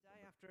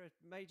After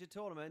a major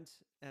tournament,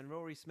 and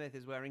Rory Smith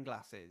is wearing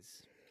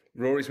glasses.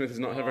 Rory Smith has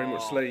not had very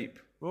much sleep.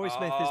 Rory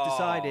Smith has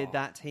decided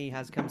that he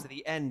has come to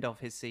the end of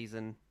his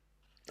season.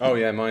 Oh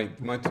yeah,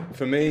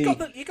 for me,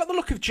 you got the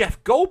look of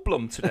Jeff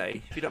Goldblum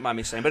today, if you don't mind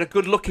me saying, but a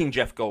good-looking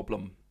Jeff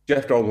Goldblum.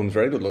 Jeff Goldblum's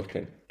very good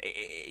looking.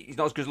 He's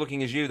not as good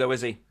looking as you, though,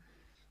 is he?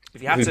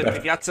 If you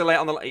had to lay it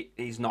on the,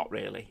 he's not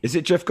really. Is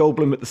it Jeff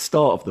Goldblum at the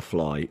start of The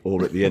Fly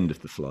or at the end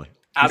of The Fly?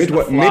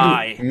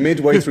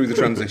 Midway through the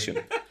transition.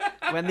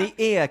 When the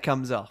ear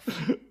comes off.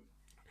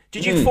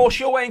 Did you force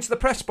your way into the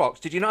press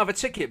box? Did you not have a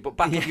ticket, but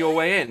battled your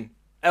way in,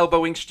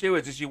 elbowing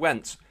stewards as you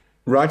went?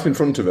 Right in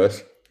front of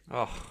us.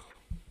 Oh.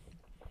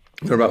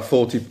 There were about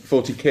 40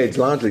 kids,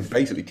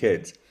 basically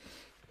kids,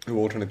 who were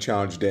all trying to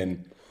charge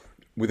in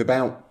with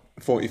about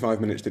 45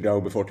 minutes to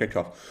go before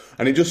kickoff.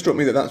 And it just struck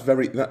me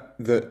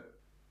that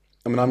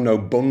I'm no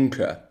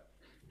bunker,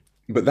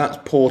 but that's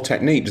poor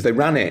technique. Because they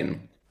ran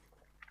in,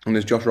 and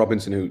as Josh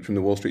Robinson, who from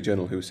the Wall Street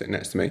Journal, who was sitting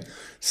next to me,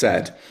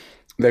 said,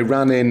 they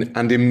ran in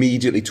and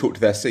immediately took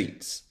their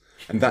seats.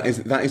 And that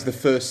is the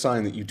first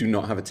sign that you do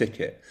not have a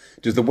ticket.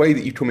 Just the way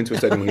that you come into a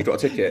stadium when you've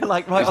got a ticket.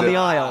 Like right on the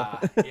aisle.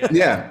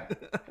 Yeah.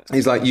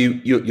 It's like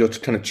you're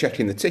kind of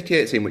checking the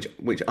ticket, seeing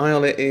which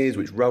aisle it is,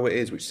 which row it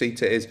is, which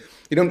seat it is.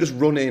 You don't just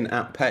run in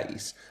at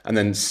pace and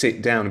then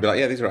sit down and be like,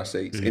 yeah, these are our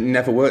seats. It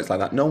never works like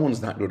that. No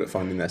one's that good at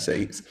finding their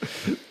seats.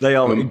 They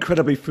are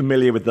incredibly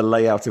familiar with the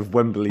layout of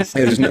Wembley.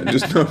 They just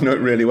know it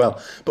really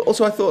well. But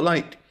also I thought,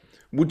 like,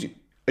 would you,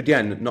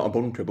 again, not a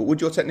bunker, but would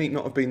your technique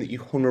not have been that you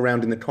hung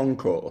around in the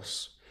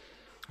concourse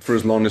for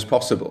as long as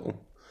possible,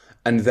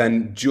 and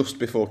then just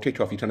before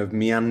kickoff you kind of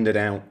meandered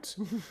out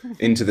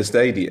into the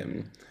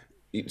stadium,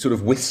 sort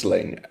of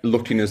whistling,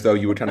 looking as though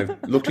you were kind of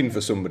looking for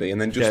somebody, and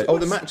then just,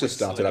 the match has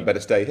started, I better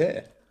stay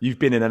here. You've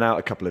been in and out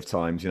a couple of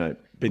times,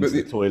 been to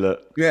the toilet,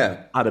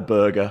 had a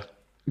burger.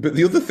 But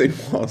the other thing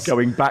was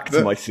going back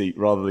to my seat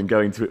rather than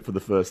going to it for the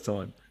first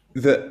time.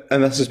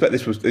 And I suspect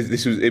it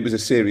was a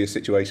serious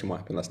situation what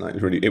happened last night.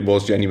 It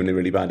was genuinely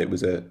really bad. There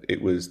was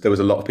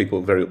a lot of people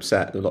very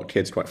upset, a lot of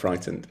kids quite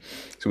frightened.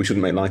 So we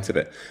shouldn't make light of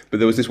it. But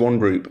there was this one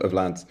group of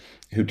lads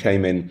who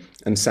came in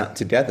and sat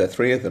together,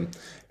 3 of them.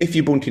 If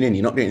you're bunking in,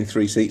 you're not getting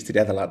 3 seats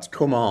together, lads.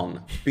 Come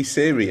on, be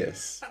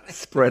serious.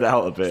 Spread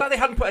out a bit. It's like they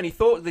hadn't put any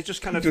thought. They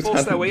just kind of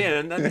forced their way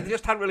in, and they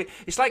just hadn't really.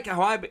 It's like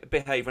how I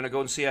behave when I go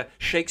and see a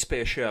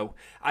Shakespeare show.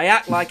 I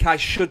act like I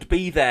should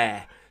be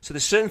there. So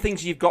there's certain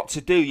things you've got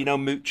to do,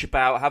 mooch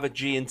about, have a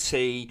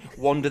G&T,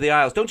 wander the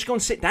aisles. Don't just go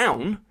and sit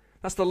down.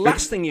 That's the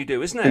last thing you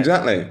do, isn't it?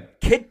 Exactly.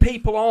 Kid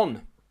people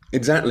on.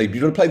 Exactly. You've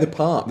got to play the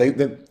part.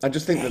 I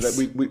just think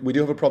that we do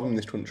have a problem in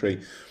this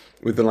country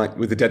with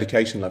the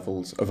dedication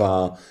levels of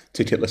our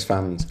ticketless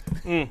fans.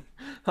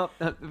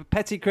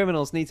 Petty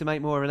criminals need to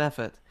make more of an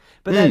effort.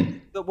 But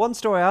then the one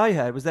story I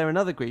heard was there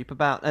another group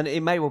about, and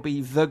it may well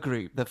be the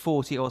group, the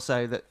 40 or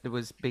so that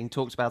was being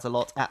talked about a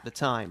lot at the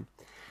time.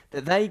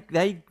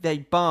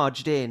 They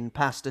barged in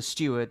past a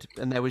steward,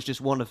 and there was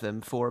just one of them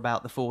for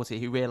about the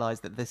 40 who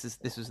realised that this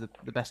was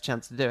the best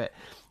chance to do it.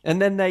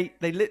 And then they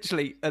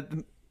literally,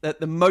 at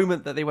the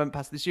moment that they went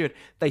past the steward,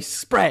 they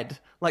spread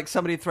like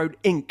somebody had thrown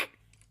ink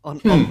on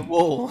the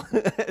wall,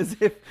 as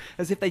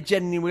if they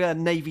genuinely were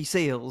Navy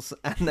SEALs,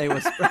 and they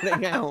were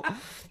spreading out.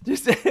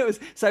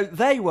 So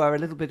they were a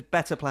little bit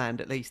better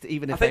planned, at least,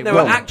 even if they were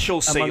actual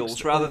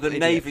SEALs rather than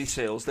Navy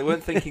SEALs. They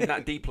weren't thinking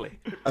that deeply.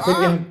 I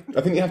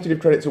think you have to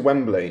give credit to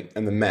Wembley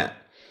and the Met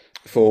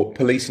for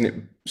policing it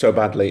so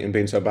badly and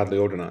being so badly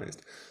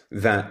organised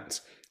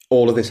that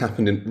all of this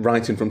happened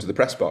right in front of the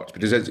press box.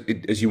 Because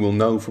as you will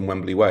know from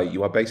Wembley Way,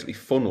 you are basically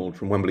funnelled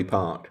from Wembley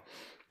Park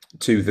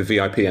to the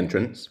VIP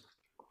entrance.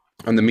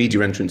 And the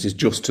media entrance is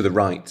just to the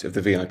right of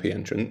the VIP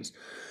entrance.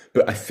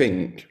 But I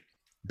think,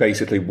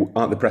 basically,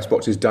 the press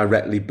box is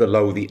directly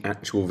below the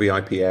actual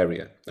VIP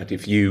area. Like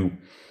the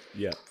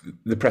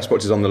press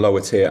box is on the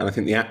lower tier, and I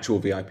think the actual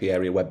VIP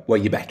area where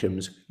your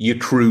Beckhams, your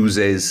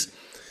Cruises,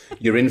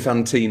 your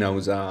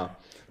Infantinos are,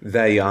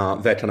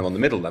 they're kind of on the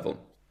middle level.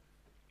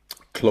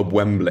 Club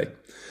Wembley.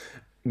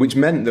 Which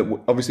meant that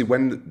obviously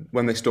when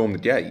they stormed the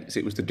gates,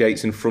 it was the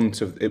gates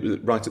it was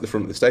right at the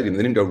front of the stadium.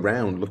 They didn't go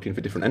round looking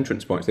for different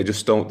entrance points. They just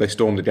stormed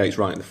the gates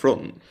right at the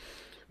front,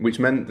 which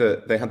meant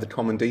that they had the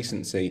common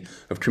decency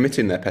of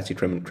committing their petty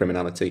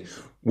criminality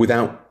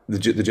without the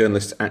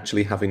journalists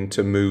actually having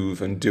to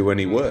move and do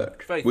any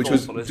work, which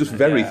was just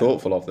very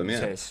thoughtful of them.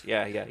 Yeah. It is.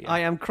 Yeah. I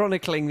am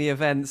chronicling the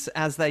events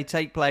as they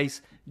take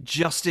place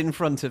just in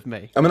front of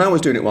me. I mean, I was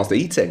doing it whilst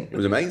eating. It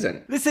was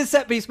amazing. This is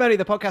Set Piece Money,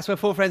 the podcast where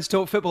 4 friends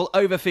talk football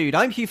over food.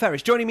 I'm Hugh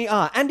Ferris. Joining me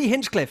are Andy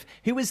Hinchcliffe,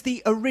 who is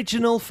the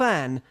original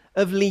fan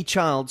of Lee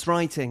Child's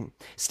writing,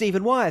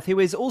 Stephen Wyeth, who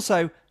is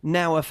also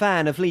now a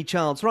fan of Lee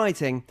Child's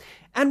writing,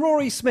 and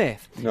Rory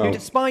Smith, who,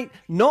 despite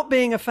not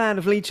being a fan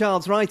of Lee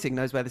Child's writing,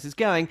 knows where this is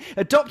going,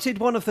 adopted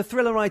one of the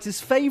thriller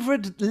writer's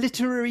favourite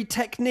literary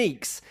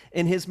techniques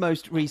in his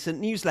most recent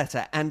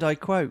newsletter, and I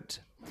quote,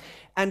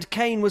 "And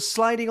Kane was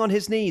sliding on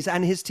his knees,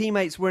 and his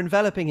teammates were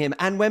enveloping him,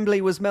 and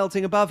Wembley was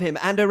melting above him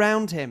and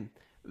around him."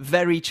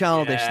 Very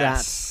childish,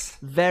 that.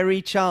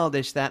 Very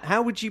childish, that.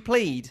 How would you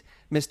plead,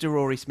 Mr.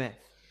 Rory Smith?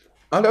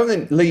 I don't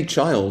think Lee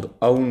Child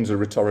owns a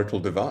rhetorical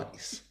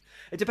device.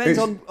 It depends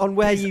on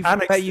where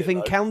you've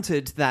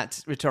encountered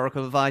that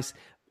rhetorical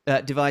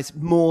device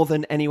more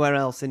than anywhere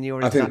else in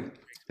your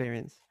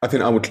experience. I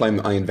think I would claim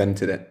that I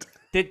invented it.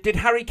 Did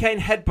Harry Kane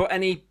headbutt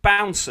any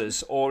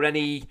bouncers or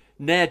any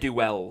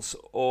ne'er-do-wells,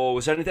 or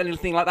was there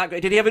anything like that?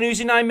 Did he have an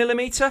Uzi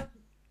 9mm?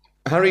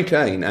 Harry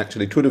Kane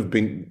actually could have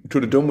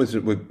done with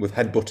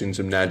headbutting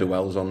some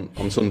ne'er-do-wells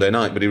on Sunday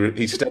night, but he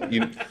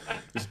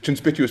was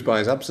conspicuous by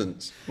his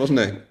absence, wasn't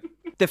he?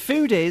 The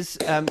food is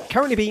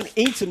currently being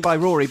eaten by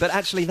Rory, but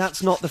actually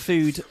that's not the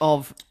food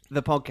of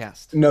the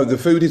podcast. No, the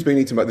food is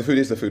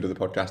the food of the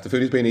podcast. The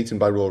food is being eaten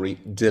by Rory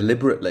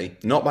deliberately,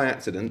 not by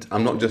accident.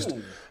 I'm not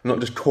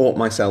just caught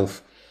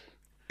myself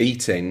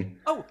eating.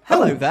 Oh,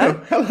 hello there.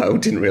 Hello,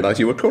 didn't realise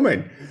you were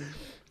coming.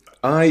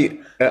 I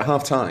at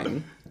half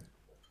time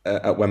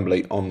at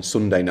Wembley on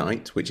Sunday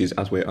night, which is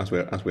as we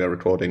are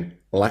recording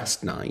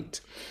last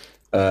night,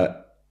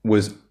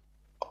 was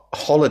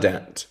hollered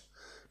at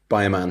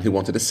by a man who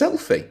wanted a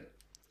selfie,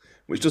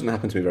 which doesn't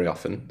happen to me very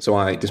often. So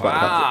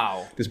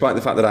despite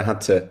the fact that I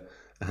had to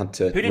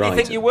Who did you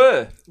think you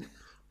were?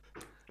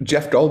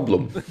 Jeff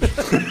Goldblum.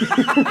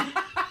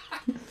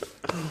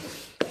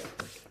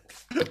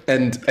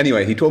 And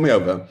anyway, he called me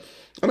over.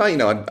 And I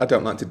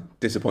don't like to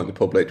disappoint the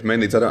public,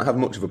 mainly because I don't have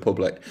much of a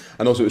public.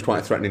 And also it was quite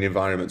a threatening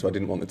environment, so I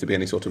didn't want there to be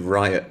any sort of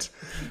riot.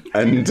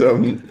 And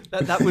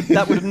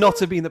that would not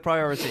have been the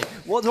priority.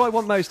 What do I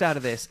want most out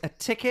of this? A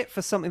ticket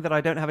for something that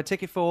I don't have a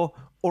ticket for,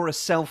 or a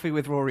selfie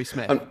with Rory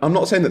Smith? I'm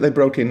not saying that they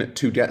broke in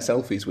to get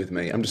selfies with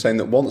me. I'm just saying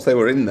that once they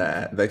were in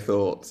there, they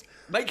thought,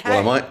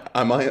 I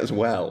might as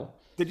well.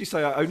 Did you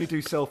say I only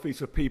do selfies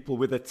for people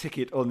with a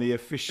ticket on the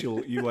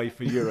official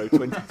UEFA Euro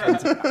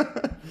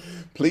 2020?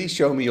 Please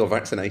show me your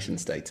vaccination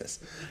status.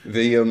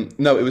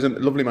 No, it was a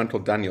lovely man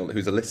called Daniel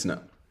who's a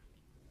listener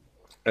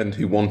and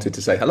who wanted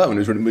to say hello, and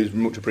it was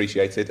much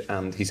appreciated.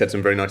 And he said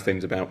some very nice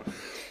things about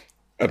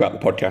the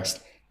podcast,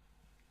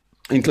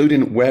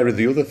 including where are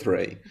the other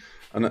three?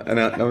 And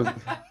I was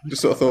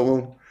just sort of thought,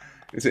 well,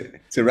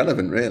 it's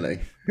irrelevant, really.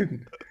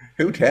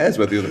 Who cares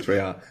where the other three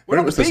are? We're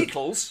not the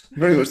Beatles.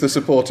 Very much the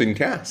supporting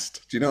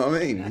cast. Do you know what I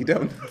mean? You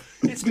don't.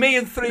 It's me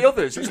and three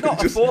others. It's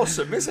not a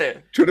foursome, is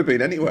it? Should have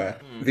been anywhere.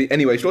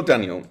 Anyway, it's not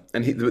Daniel,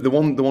 and the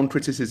one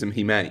criticism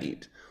he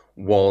made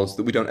was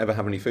that we don't ever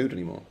have any food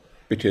anymore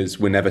because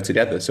we're never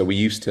together. So we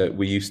used to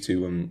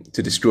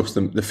discuss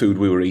the food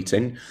we were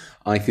eating.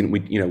 I think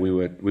we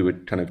were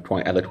kind of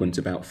quite eloquent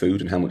about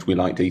food and how much we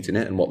liked eating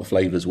it and what the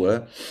flavours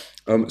were.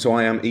 So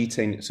I am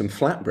eating some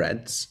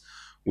flatbreads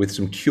with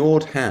some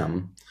cured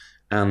ham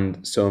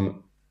and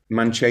some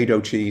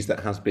manchego cheese that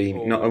has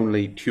been not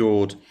only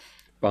cured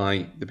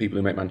by the people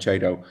who make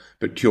manchego,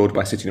 but cured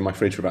by sitting in my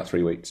fridge for about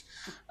 3 weeks.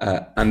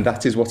 And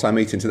that is what I'm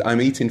eating.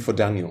 I'm eating for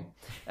Daniel.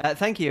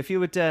 Thank you. If you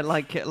would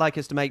like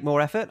us to make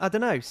more effort, I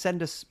don't know,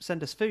 send us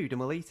food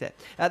and we'll eat it.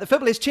 The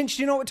football is Chinch.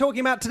 Do you know what we're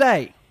talking about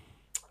today?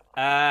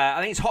 I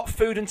think it's hot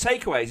food and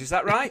takeaways. Is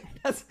that right?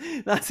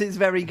 That is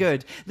very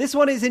good. This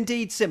one is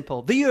indeed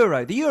simple. The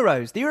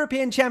Euros, the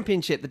European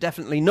Championship, the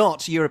definitely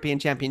not European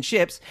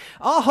Championships.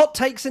 Our hot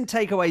takes and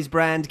takeaways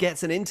brand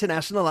gets an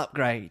international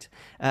upgrade.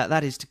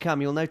 That is to come.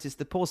 You'll notice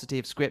the paucity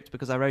of script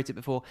because I wrote it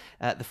before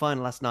the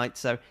final last night,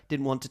 so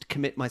didn't want to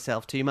commit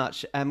myself too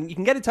much. You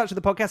can get in touch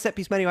with the podcast.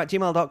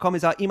 setpiecemenu@gmail.com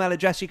is our email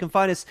address. You can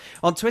find us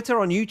on Twitter,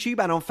 on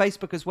YouTube, and on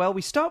Facebook as well.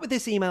 We start with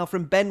this email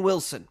from Ben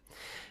Wilson,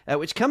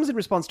 which comes in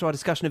response to our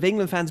discussion of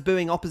England fans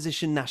booing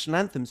opposition national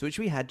anthems, which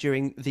we had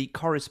during the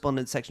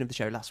correspondence section of the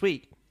show last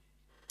week.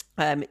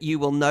 You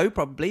will know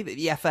probably that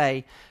the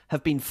FA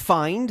have been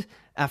fined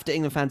after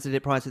England fans did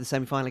it prior to the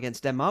semi-final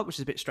against Denmark, which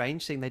is a bit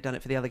strange, seeing they've done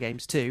it for the other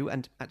games too,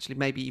 and actually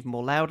maybe even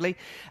more loudly.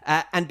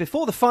 And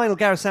before the final,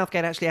 Gareth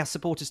Southgate actually asked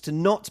supporters to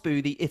not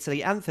boo the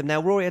Italy anthem.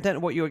 Now, Rory, I don't know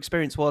what your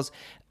experience was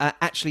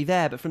actually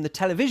there, but from the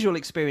televisual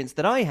experience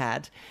that I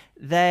had,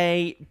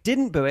 they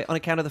didn't boo it on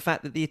account of the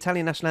fact that the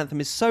Italian national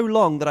anthem is so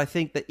long that I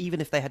think that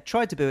even if they had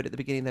tried to boo it at the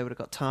beginning, they would have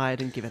got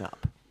tired and given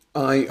up.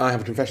 I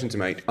have a confession to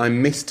make. I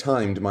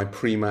mistimed my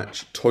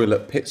pre-match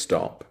toilet pit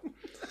stop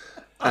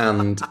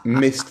and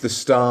missed the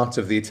start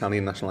of the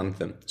Italian national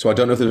anthem. So I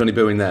don't know if there was any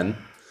booing then,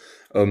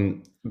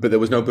 but there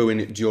was no booing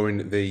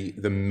during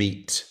the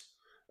meat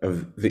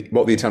of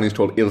what the Italians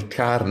call il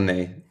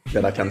carne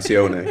della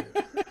canzone.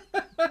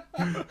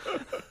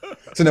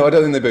 So no, I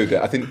don't think they booed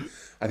it.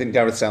 I think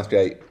Gareth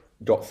Southgate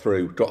got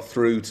through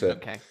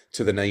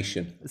to the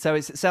nation. So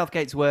it's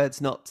Southgate's words,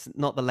 not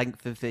the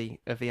length of the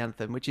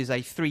anthem, which is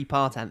a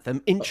 3-part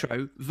anthem: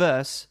 intro,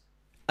 verse,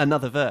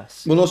 another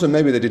verse. Well, also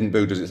maybe they didn't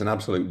boo because it's an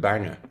absolute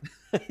banger.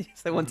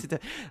 Yes, they wanted to.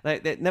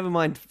 They, never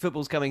mind,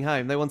 football's coming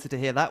home. They wanted to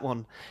hear that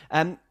one.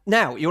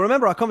 Now, you'll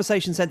remember our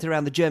conversation centred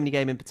around the Germany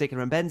game in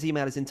particular, and Ben's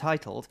email is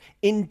entitled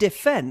 "In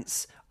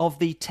Defence of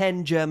the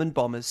 10 German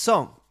Bombers"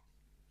 song.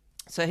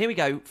 So here we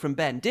go from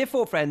Ben. Dear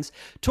Four Friends,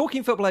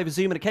 talking football over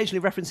Zoom and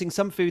occasionally referencing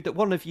some food that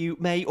one of you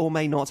may or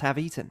may not have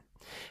eaten.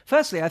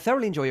 Firstly, I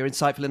thoroughly enjoy your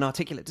insightful and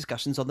articulate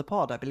discussions on the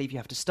pod. I believe you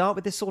have to start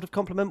with this sort of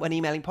compliment when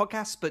emailing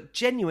podcasts, but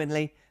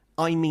genuinely,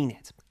 I mean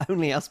it.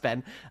 Only us,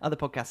 Ben. Other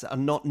podcasts are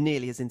not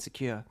nearly as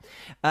insecure.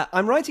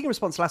 I'm writing in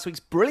response to last week's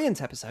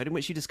brilliant episode in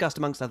which you discussed,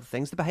 amongst other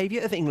things, the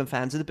behaviour of England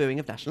fans and the booing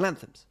of national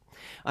anthems.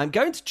 I'm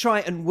going to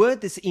try and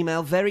word this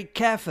email very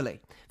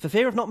carefully, for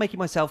fear of not making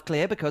myself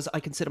clear, because I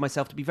consider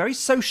myself to be very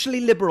socially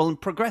liberal and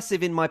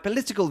progressive in my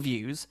political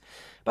views,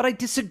 but I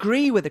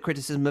disagree with the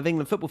criticism of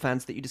England football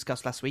fans that you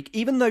discussed last week,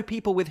 even though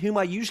people with whom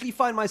I usually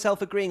find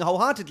myself agreeing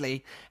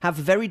wholeheartedly have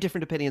very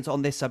different opinions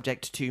on this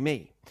subject to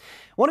me.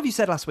 One of you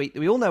said last week that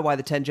we all know why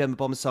the 10 German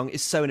Bombers song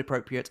is so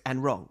inappropriate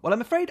and wrong. Well,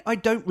 I'm afraid I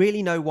don't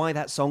really know why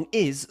that song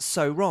is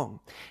so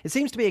wrong. It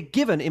seems to be a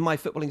given in my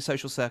footballing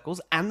social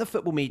circles and the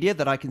football media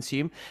that I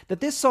consume that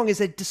this song is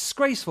a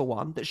disgraceful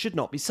one that should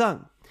not be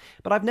sung.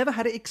 But I've never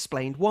had it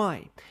explained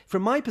why.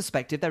 From my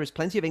perspective, there is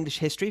plenty of English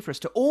history for us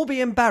to all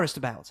be embarrassed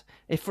about.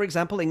 If, for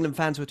example, England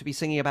fans were to be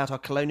singing about our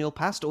colonial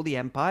past or the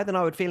Empire, then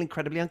I would feel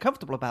incredibly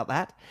uncomfortable about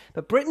that.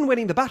 But Britain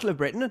winning the Battle of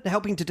Britain and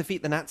helping to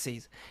defeat the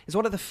Nazis is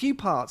one of the few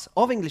parts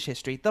of English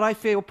history that I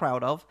feel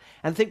proud of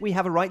and think we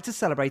have a right to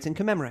celebrate and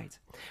commemorate.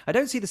 I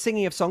don't see the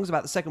singing of songs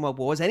about the Second World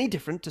War as any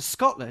different to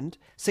Scotland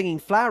singing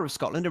Flower of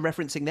Scotland and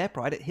referencing their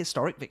pride at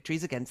historic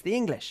victories against the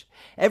English.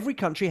 Every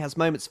country has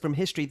moments from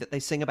history that they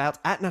sing about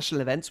at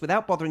national events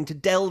without bothering to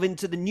delve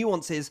into the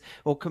nuances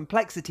or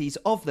complexities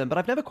of them, but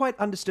I've never quite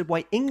understood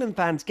why England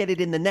fans get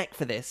it in the neck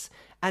for this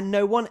and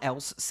no one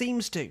else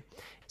seems to.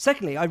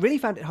 Secondly, I really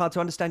found it hard to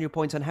understand your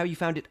point on how you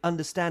found it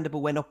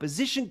understandable when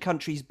opposition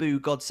countries boo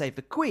God Save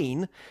the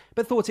Queen,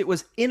 but thought it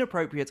was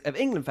inappropriate of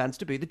England fans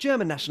to boo the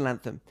German national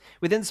anthem.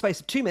 Within the space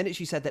of 2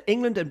 minutes, you said that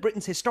England and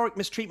Britain's historic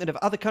mistreatment of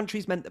other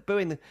countries meant that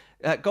booing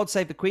God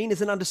Save the Queen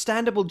is an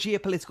understandable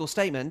geopolitical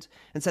statement,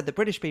 and said that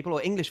British people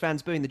or English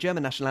fans booing the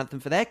German national anthem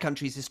for their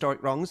country's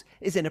historic wrongs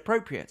is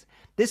inappropriate.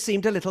 This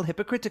seemed a little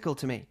hypocritical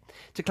to me.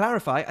 To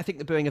clarify, I think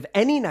the booing of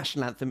any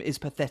national anthem is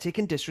pathetic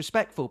and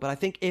disrespectful, but I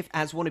think if,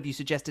 as one of you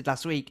suggested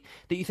last week,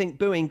 that you think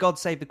booing God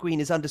Save the Queen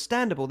is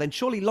understandable, then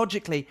surely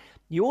logically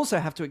you also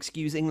have to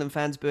excuse England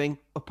fans booing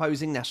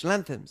opposing national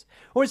anthems.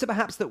 Or is it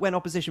perhaps that when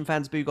opposition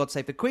fans boo God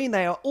Save the Queen,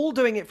 they are all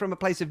doing it from a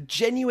place of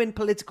genuine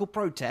political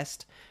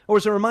protest, or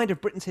as a reminder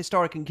of Britain's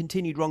historic and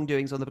continued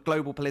wrongdoings on the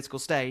global political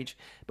stage,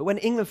 but when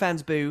England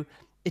fans boo,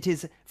 it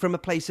is from a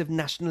place of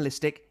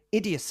nationalistic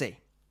idiocy?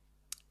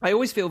 I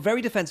always feel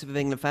very defensive of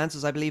England fans,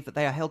 as I believe that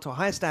they are held to a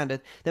higher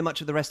standard than much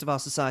of the rest of our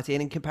society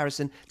and in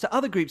comparison to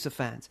other groups of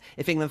fans.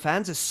 If England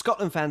fans, as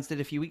Scotland fans did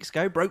a few weeks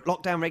ago, broke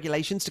lockdown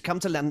regulations to come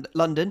to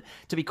London,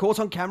 to be caught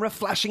on camera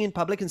flashing in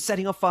public and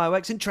setting off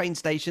fireworks in train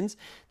stations,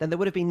 then there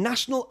would have been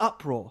national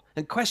uproar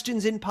and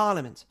questions in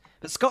Parliament.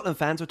 But Scotland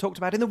fans were talked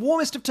about in the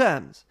warmest of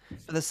terms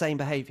for the same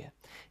behaviour.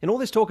 In all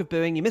this talk of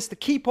booing, you missed the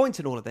key point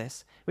in all of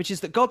this, which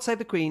is that God Save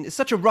the Queen is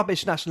such a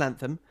rubbish national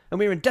anthem, and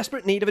we're in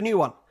desperate need of a new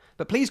one.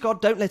 But please,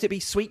 God, don't let it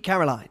be Sweet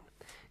Caroline.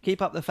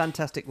 Keep up the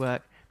fantastic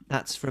work.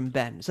 That's from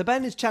Ben. So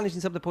Ben is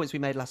challenging some of the points we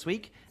made last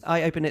week.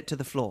 I open it to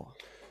the floor.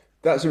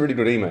 That's a really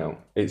good email.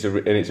 It's a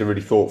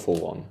really thoughtful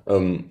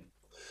one.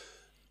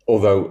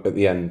 Although at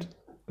the end,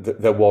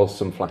 there was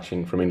some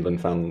flashing from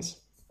England fans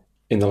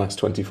in the last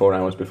 24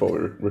 hours before we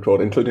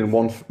record, including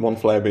one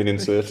flare being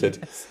inserted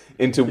Yes.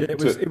 into. Yeah,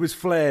 it was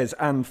flares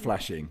and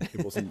flashing.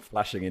 It wasn't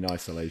flashing in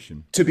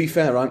isolation. To be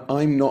fair,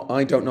 I'm not.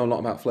 I don't know a lot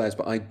about flares,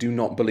 but I do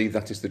not believe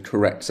that is the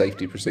correct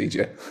safety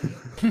procedure.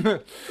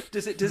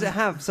 Does it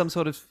have some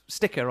sort of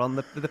sticker on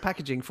the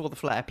packaging for the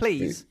flare?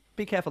 Please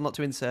be careful not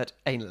to insert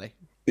anally.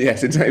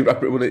 Yes,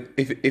 well,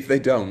 if they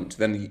don't,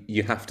 then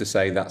you have to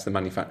say that's the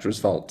manufacturer's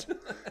fault.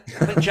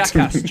 I think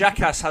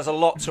Jackass has a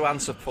lot to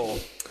answer for.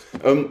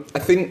 I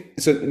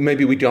think so.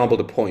 Maybe we garbled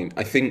a point.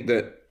 I think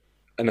that,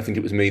 and I think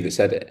it was me that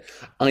said it.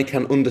 I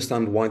can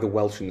understand why the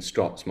Welsh and the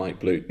Scots might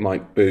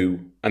boo,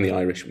 and the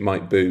Irish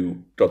might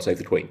boo "God Save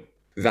the Queen."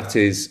 That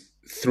is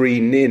three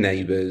near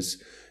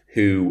neighbours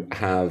who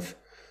have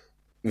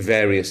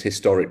various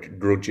historic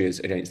grudges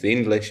against the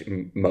English,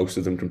 most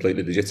of them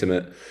completely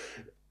legitimate,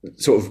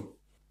 sort of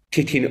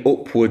kicking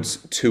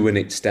upwards to an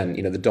extent.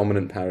 You know, the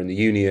dominant power in the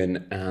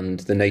Union and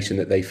the nation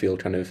that they feel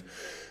kind of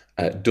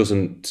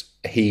doesn't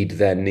heed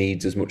their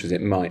needs as much as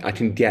it might. I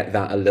can get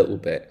that a little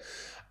bit,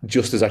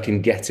 just as I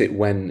can get it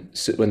when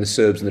the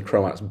Serbs and the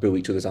Croats boo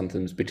each other's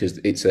anthems, because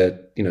it's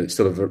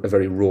still a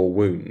very raw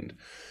wound.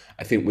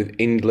 I think with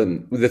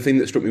England, the thing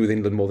that struck me with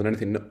England more than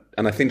anything,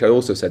 and I think I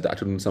also said that I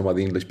could understand why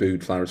the English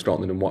booed Flower of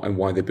Scotland and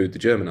why they booed the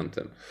German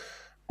anthem.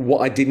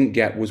 What I didn't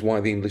get was why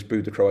the English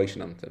booed the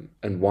Croatian anthem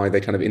and why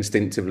they kind of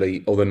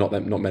instinctively, although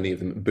not many of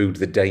them, booed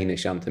the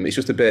Danish anthem. It's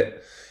just a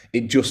bit.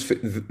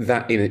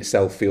 That in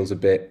itself feels a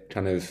bit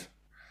kind of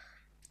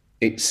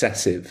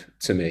excessive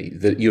to me,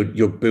 that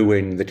you're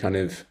booing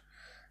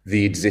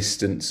the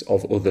existence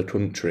of other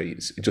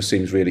countries. It just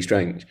seems really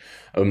strange.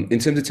 In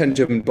terms of 10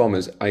 German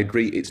bombers, I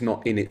agree it's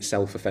not in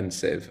itself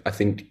offensive. I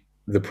think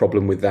the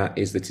problem with that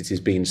is that it is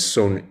being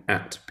sung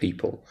at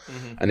people,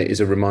 and it is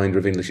a reminder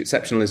of English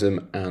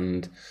exceptionalism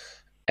and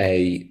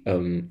a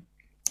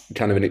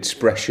kind of an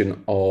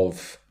expression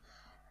of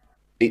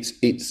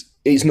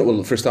it's not,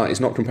 well, for a start, it's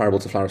not comparable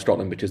to Flower of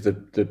Scotland, because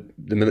the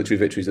military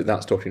victories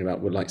that's talking about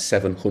were like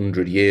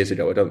 700 years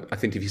ago. I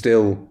think if you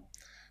still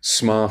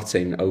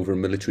smarting over a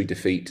military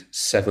defeat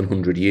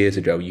 700 years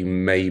ago, you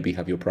maybe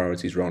have your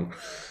priorities wrong.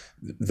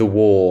 The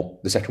war,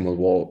 the Second World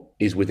War,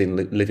 is within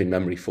living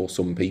memory for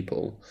some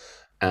people,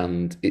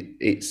 and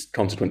its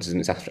consequences and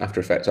its after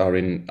effects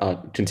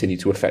continue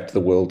to affect the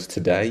world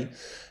today.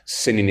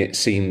 Sinning it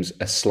seems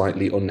a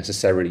slightly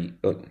unnecessary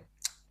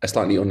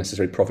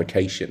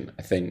provocation.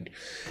 I think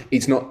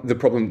it's not the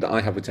problem that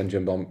I have with 10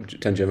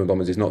 German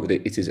bombers is not that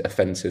it is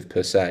offensive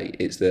per se.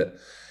 It's that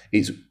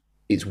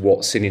it's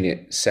what sinning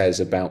it says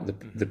about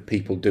the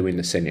people doing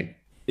the sinning.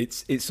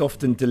 It's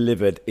often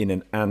delivered in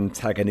an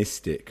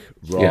antagonistic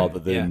rather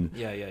than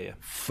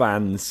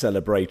fan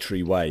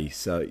celebratory way.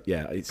 So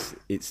it's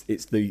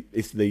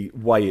the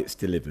way it's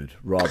delivered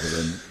rather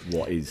than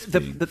what is.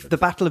 The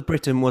Battle of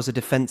Britain was a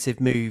defensive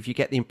move. You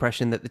get the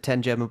impression that the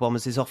 10 German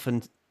bombers is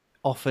often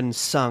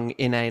sung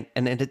in an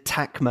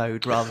attack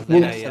mode rather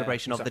than a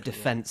celebration of the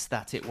defence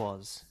that it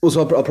was.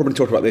 Also, I'll probably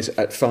talk about this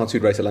at far too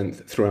great a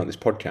length throughout this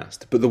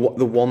podcast. But the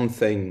one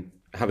thing,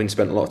 having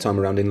spent a lot of time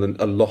around England,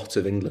 a lot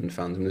of England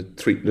fans, and there's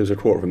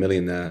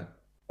 250,000 there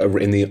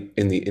in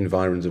the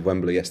environs of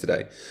Wembley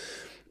yesterday,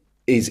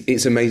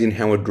 it's amazing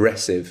how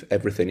aggressive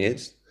everything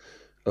is,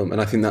 and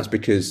I think that's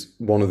because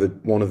one of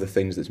the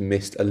things that's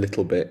missed a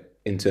little bit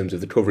in terms of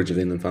the coverage of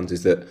the England fans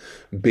is that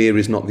beer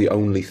is not the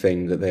only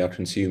thing that they are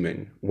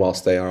consuming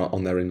whilst they are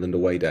on their England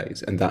away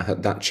days, and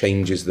that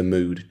changes the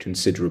mood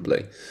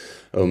considerably.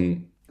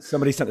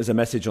 Somebody sent us a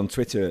message on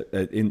Twitter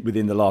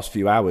within the last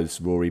few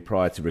hours, Rory,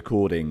 prior to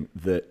recording,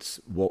 that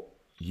what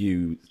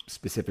you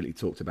specifically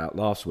talked about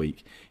last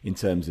week in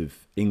terms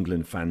of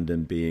England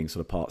fandom being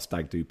sort of part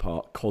stag do,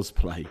 part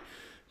cosplay,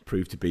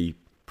 proved to be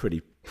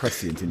pretty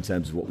prescient in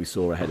terms of what we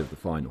saw ahead of the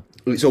final.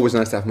 It's always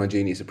nice to have my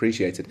genius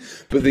appreciated.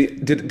 But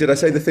did I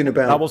say the thing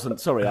about... I was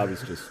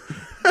just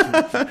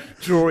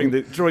drawing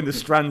the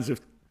strands of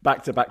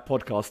back-to-back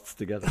podcasts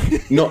together.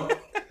 Not...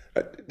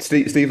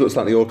 Steve looks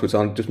slightly awkward,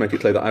 so I'll just make it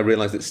clear that I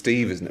realise that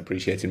Steve isn't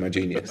appreciating my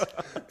genius.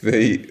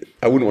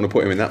 I wouldn't want to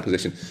put him in that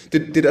position.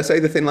 Did I say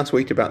the thing last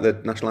week about the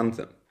national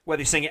anthem? Where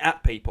they sing it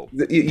at people.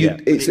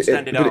 It's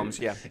extended arms,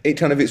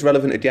 It's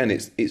relevant again.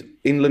 It's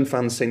England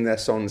fans sing their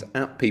songs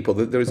at people.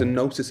 There is a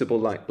noticeable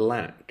lack.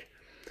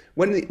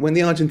 When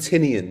the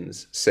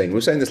Argentinians sing, we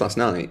were saying this last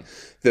night,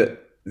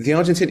 that the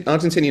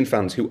Argentinian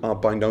fans, who are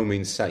by no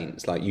means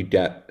saints,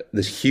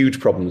 there's huge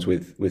problems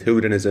with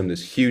hooliganism,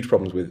 there's huge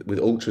problems with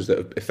ultras that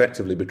have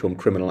effectively become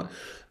criminal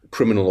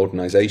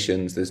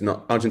organisations.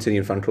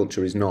 Argentinian fan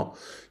culture is not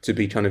to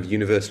be kind of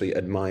universally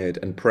admired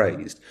and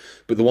praised.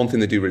 But the one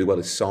thing they do really well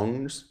is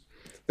songs.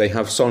 They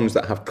have songs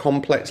that have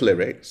complex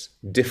lyrics,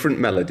 different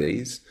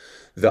melodies,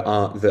 that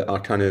are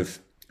kind of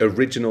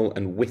original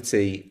and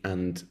witty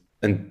and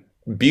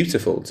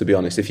beautiful, to be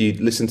honest. If you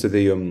listen to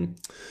the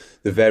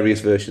various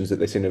versions that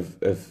they sing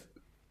of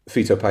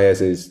Fito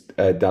Paez's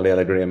Dale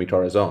Alegría Mi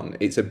Corazón,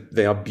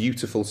 they are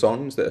beautiful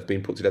songs that have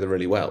been put together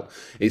really well.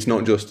 It's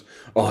not just,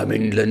 I'm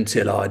England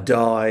till I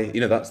die.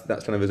 That's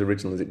kind of as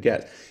original as it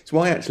gets. It's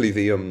why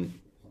actually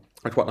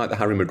I quite like the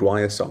Harry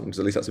Maguire songs.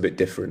 At least that's a bit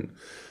different.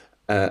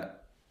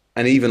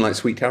 And even like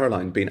Sweet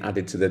Caroline being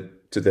added to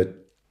the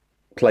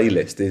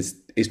playlist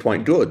is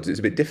quite good. It's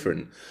a bit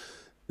different.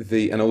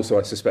 And also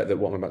I suspect that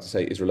what I'm about to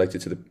say is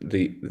related to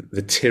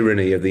the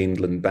tyranny of the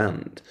England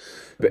band.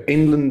 But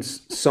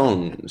England's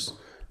songs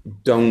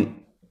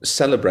don't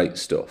celebrate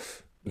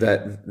stuff.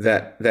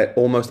 They're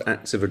almost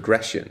acts of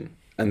aggression,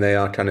 and they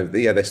are kind of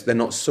they're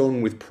not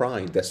sung with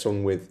pride. They're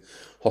sung with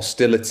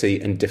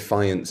hostility and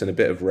defiance and a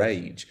bit of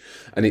rage.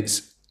 And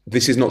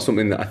this is not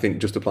something that I think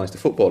just applies to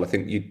football. I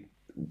think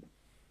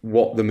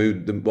what the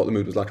mood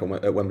was like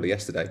at Wembley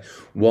yesterday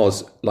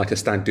was like a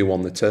stag do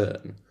on the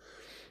turn.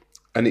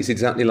 And it's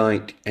exactly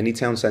like any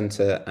town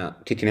centre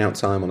at kicking out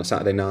time on a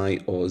Saturday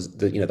night, or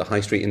the high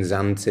street in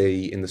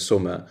Zante in the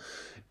summer.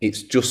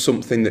 It's just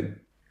something that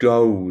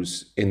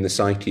goes in the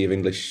psyche of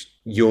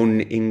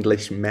young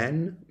English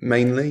men,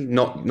 mainly,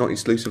 not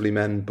exclusively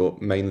men,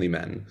 but mainly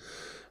men,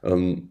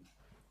 and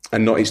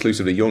not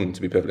exclusively young,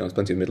 to be perfectly honest.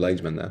 Plenty of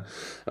middle-aged men there,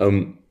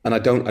 and I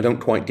don't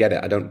quite get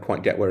it. I don't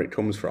quite get where it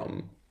comes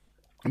from.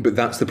 But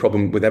that's the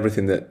problem with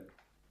everything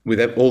with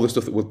all the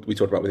stuff that we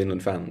talk about with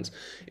England fans,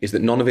 is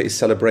that none of it is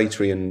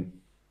celebratory and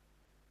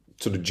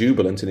sort of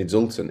jubilant and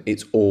exultant.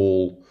 It's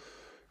all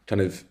kind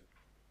of,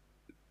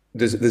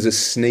 there's a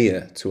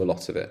sneer to a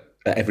lot of it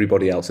at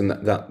everybody else, and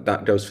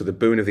that goes for the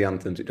booing of the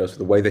anthems. It goes for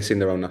the way they sing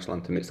their own national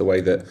anthem. It's the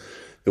way that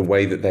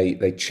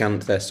they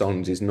chant their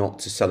songs is not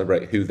to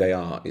celebrate who they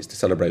are; it's to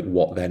celebrate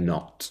what they're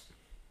not.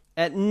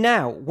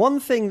 Now, one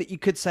thing that you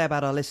could say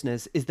about our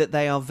listeners is that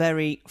they are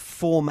very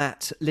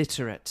format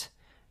literate.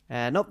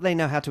 Not that they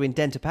know how to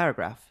indent a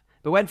paragraph,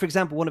 but when, for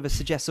example, one of us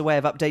suggests a way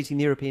of updating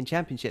the European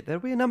Championship,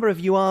 there'll be a number of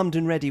you armed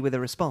and ready with a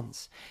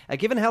response.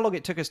 Given how long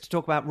it took us to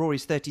talk about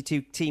Rory's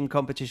 32-team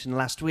competition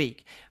last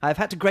week, I've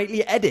had to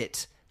greatly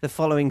edit the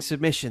following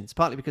submissions,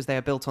 partly because they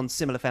are built on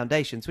similar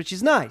foundations, which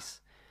is nice,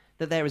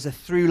 that there is a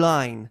through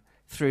line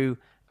through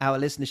our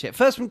listenership.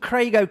 First from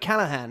Craig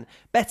O'Callaghan,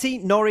 Betty,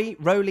 Norrie,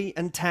 Rowley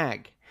and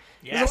Tag.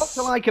 Yes. There's a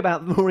lot to like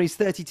about Rory's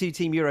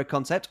 32-team Euro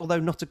concept, although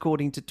not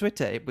according to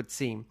Twitter, it would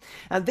seem.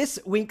 And this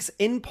week's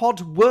in-pod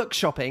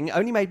workshopping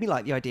only made me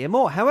like the idea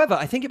more. However,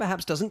 I think it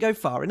perhaps doesn't go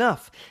far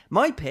enough.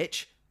 My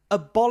pitch: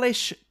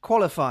 abolish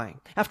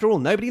qualifying. After all,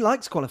 nobody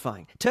likes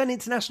qualifying. Turn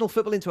international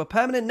football into a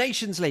permanent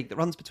Nations League that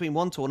runs between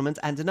one tournament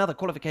and another.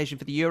 Qualification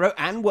for the Euro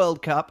and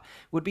World Cup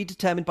would be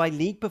determined by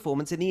league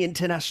performance in the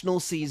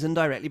international season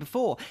directly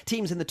before.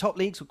 Teams in the top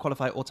leagues would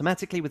qualify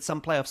automatically, with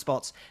some playoff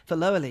spots for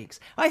lower leagues.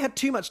 I had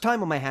too much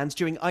time on my hands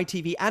during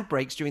ITV ad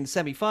breaks during the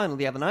semi-final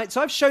the other night,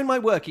 so I've shown my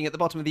working at the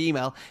bottom of the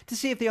email to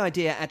see if the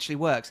idea actually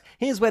works.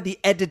 Here's where the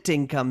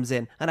editing comes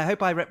in, and I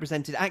hope I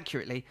represented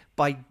accurately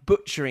by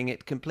butchering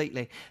it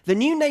completely. The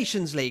new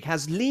Nations League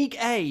has League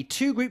A,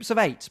 2 groups of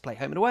 8, play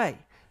home and away.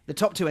 The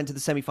top 2 enter the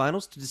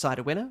semi-finals to decide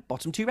a winner,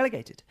 bottom 2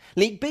 relegated.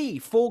 League B,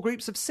 4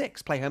 groups of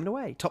 6, play home and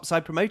away. Top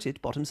side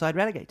promoted, bottom side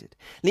relegated.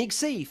 League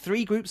C,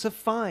 3 groups of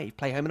 5,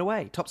 play home and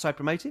away. Top side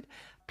promoted,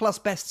 plus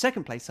best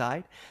second place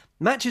side.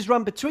 Matches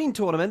run between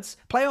tournaments,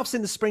 playoffs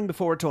in the spring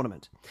before a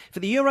tournament. For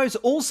the Euros,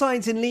 all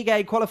sides in League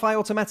A qualify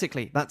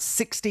automatically. That's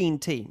 16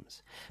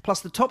 teams. Plus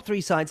the top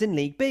 3 sides in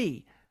League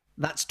B.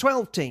 That's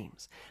 12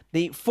 teams.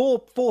 The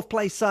 4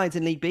 fourth-place sides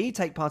in League B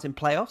take part in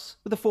playoffs,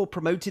 with the 4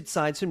 promoted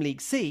sides from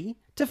League C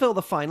to fill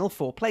the final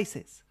 4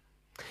 places.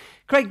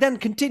 Craig then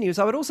continues,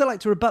 I would also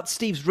like to rebut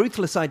Steve's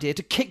ruthless idea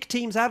to kick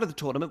teams out of the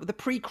tournament with a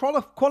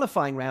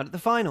pre-qualifying round at the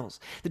finals.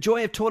 The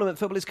joy of tournament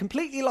football is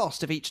completely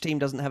lost if each team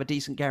doesn't have a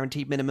decent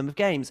guaranteed minimum of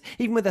games.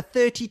 Even with a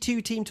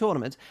 32-team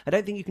tournament, I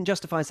don't think you can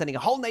justify sending a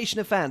whole nation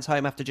of fans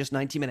home after just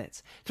 90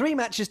 minutes. 3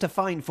 matches to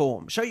find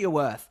form, show your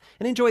worth,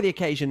 and enjoy the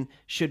occasion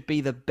should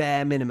be the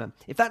bare minimum.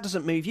 If that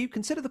doesn't move you,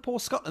 consider the poor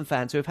Scotland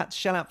fans who have had to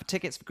shell out for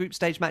tickets for group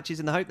stage matches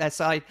in the hope their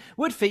side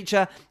would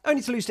feature,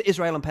 only to lose to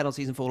Israel on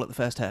penalties and fall at the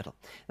first hurdle.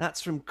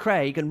 That's from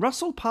Craig. And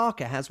Russell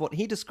Parker has what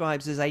he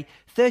describes as a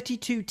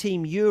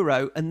 32-team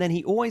Euro, and then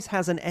he always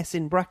has an S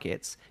in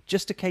brackets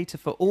just to cater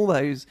for all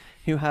those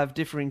who have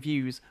differing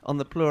views on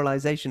the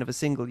pluralisation of a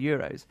single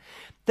Euros.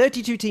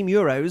 32-team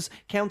Euros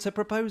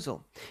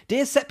counter-proposal.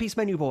 Dear Set Piece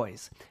Menu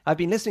boys, I've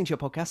been listening to your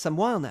podcast some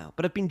while now,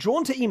 but have been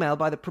drawn to email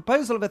by the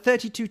proposal of a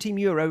 32-team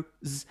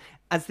Euros,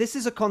 as this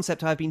is a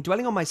concept I've been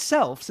dwelling on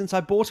myself since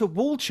I bought a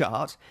wall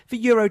chart for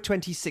Euro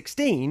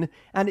 2016,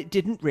 and it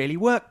didn't really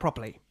work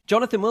properly.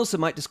 Jonathan Wilson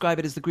might describe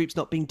it as the groups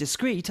not being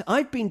discrete.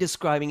 I've been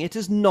describing it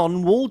as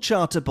non-wall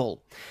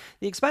chartable.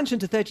 The expansion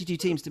to 32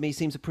 teams to me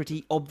seems a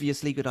pretty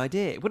obviously good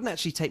idea. It wouldn't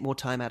actually take more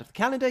time out of the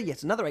calendar,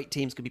 yet another 8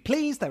 teams could be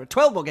pleased. There are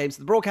 12 more games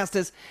for the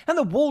broadcasters, and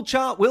the wall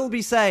chart will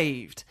be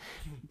saved.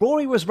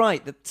 Rory was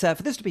right that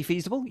for this to be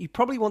feasible, you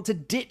probably want to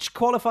ditch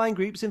qualifying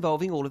groups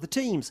involving all of the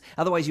teams.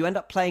 Otherwise, you end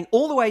up playing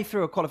all the way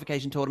through a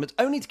qualification tournament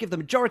only to give the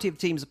majority of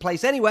the teams a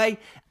place anyway,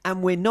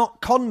 and we're not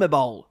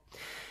CONMEBOL.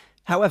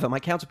 However, my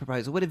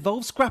counter-proposal would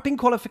involve scrapping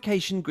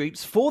qualification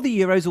groups for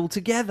the Euros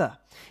altogether.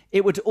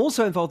 It would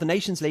also involve the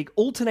Nations League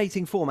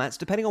alternating formats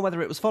depending on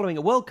whether it was following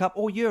a World Cup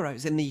or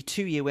Euros in the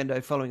 2-year window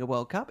following a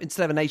World Cup.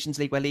 Instead of a Nations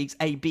League where Leagues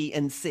A, B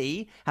and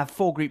C have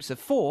 4 groups of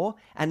 4,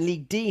 and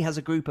League D has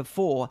a group of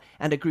 4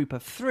 and a group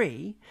of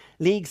 3,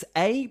 Leagues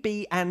A,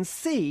 B and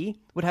C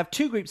would have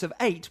 2 groups of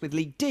 8, with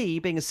League D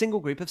being a single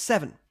group of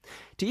 7.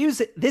 To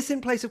use this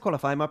in place of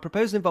qualifying, my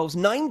proposal involves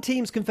 9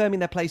 teams confirming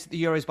their place at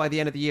the Euros by the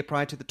end of the year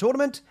prior to the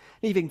tournament,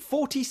 leaving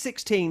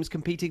 46 teams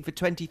competing for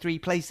 23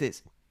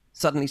 places.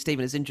 Suddenly,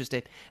 Stephen is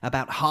interested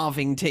about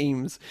halving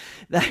teams.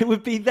 They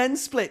would be then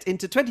split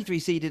into 23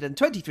 seeded and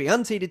 23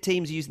 unseeded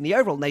teams using the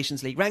overall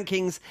Nations League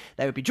rankings.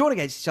 They would be drawn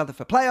against each other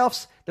for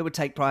playoffs that would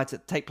take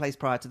place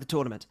prior to the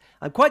tournament.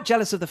 I'm quite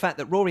jealous of the fact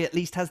that Rory at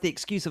least has the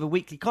excuse of a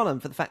weekly column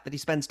for the fact that he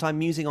spends time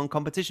musing on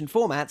competition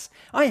formats.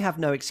 I have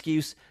no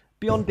excuse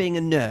beyond being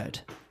a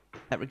nerd.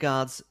 That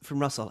regards from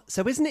Russell.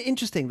 So isn't it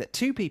interesting that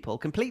 2 people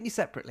completely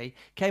separately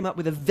came up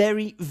with a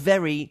very,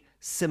 very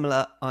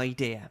similar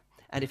idea?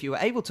 And if you were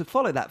able to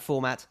follow that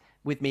format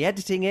with me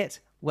editing it,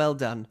 well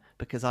done,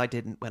 because I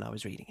didn't when I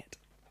was reading it.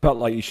 Felt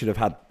like you should have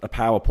had a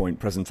PowerPoint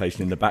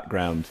presentation in the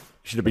background.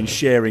 You should have been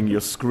sharing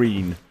your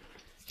screen,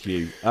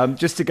 Hugh.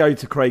 Just to go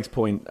to Craig's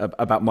point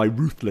about my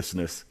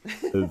ruthlessness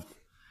of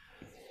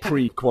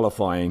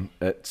pre-qualifying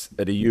at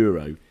a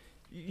Euro,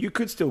 you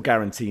could still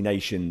guarantee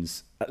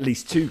nations at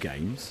least 2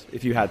 games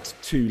if you had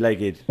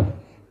 2-legged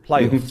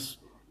playoffs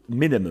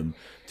minimum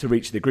to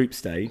reach the group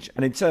stage.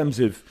 And in terms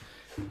of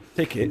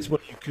tickets, well,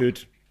 you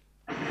could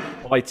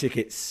buy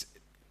tickets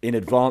in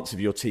advance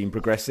of your team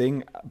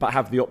progressing, but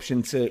have the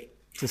option to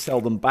sell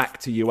them back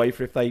to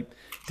UEFA if they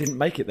didn't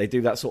make it. They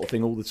do that sort of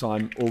thing all the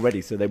time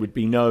already, so there would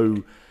be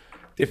no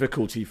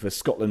difficulty for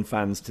Scotland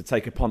fans to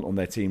take a punt on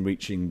their team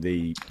reaching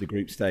the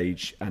group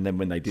stage, and then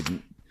when they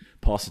didn't,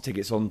 pass the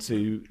tickets on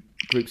to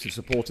groups of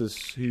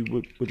supporters who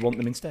would want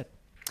them instead.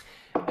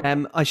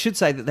 I should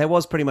say that there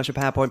was pretty much a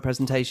PowerPoint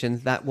presentation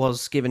that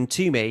was given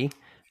to me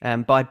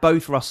by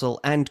both Russell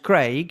and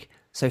Craig.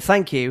 So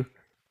thank you.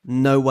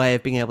 No way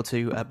of being able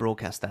to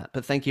broadcast that,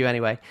 but thank you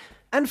anyway.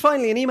 And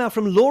finally, an email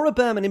from Laura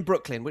Berman in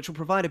Brooklyn, which will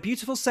provide a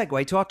beautiful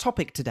segue to our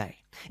topic today.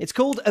 It's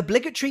called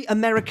Obligatory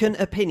American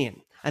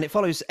Opinion. and it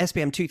follows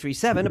SPM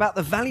 237 about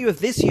the value of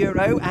this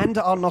Euro and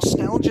our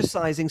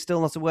nostalgicizing,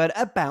 still not a word,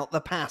 about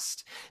the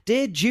past.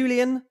 Dear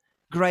Julian,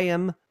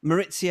 Graham,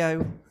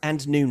 Maurizio,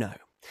 and Nuno.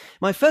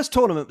 My first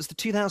tournament was the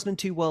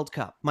 2002 World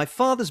Cup. My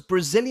father's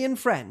Brazilian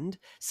friend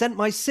sent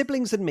my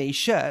siblings and me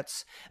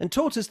shirts and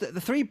taught us that the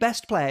three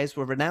best players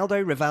were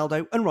Ronaldo,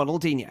 Rivaldo, and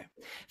Ronaldinho.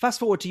 Fast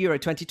forward to Euro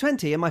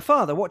 2020, and my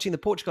father, watching the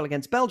Portugal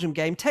against Belgium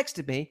game,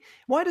 texted me,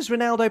 "Why does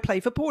Ronaldo play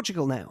for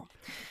Portugal now?"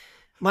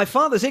 My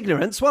father's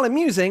ignorance, while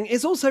amusing,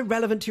 is also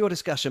relevant to your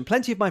discussion.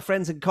 Plenty of my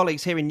friends and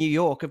colleagues here in New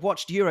York have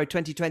watched Euro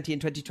 2020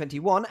 and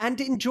 2021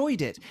 and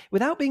enjoyed it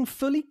without being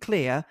fully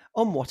clear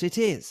on what it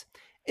is.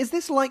 Is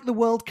this like the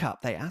World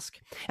Cup, they ask?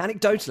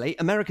 Anecdotally,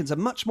 Americans are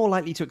much more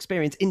likely to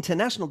experience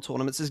international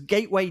tournaments as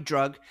gateway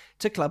drug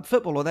to club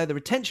football, although the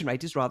retention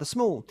rate is rather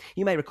small.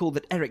 You may recall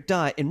that Eric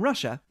Dyer in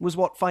Russia was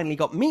what finally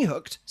got me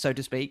hooked, so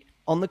to speak,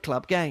 on the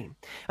club game.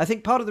 I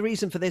think part of the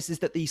reason for this is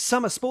that the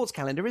summer sports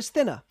calendar is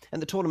thinner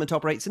and the tournament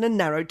operates in a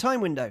narrow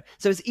time window,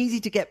 so it's easy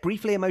to get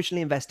briefly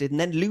emotionally invested and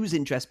then lose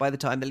interest by the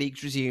time the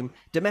leagues resume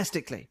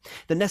domestically.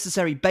 The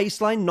necessary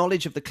baseline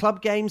knowledge of the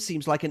club game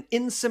seems like an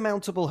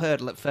insurmountable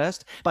hurdle at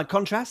first. By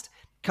contrast,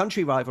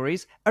 country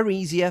rivalries are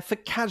easier for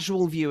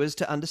casual viewers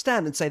to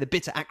understand than, say, the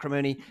bitter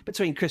acrimony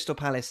between Crystal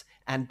Palace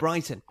and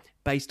Brighton,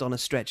 based on a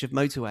stretch of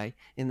motorway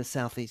in the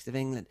southeast of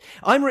England.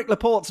 Aymeric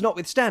Laporte's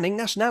notwithstanding,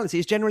 nationality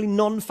is generally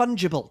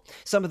non-fungible.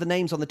 Some of the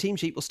names on the team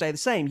sheet will stay the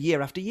same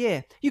year after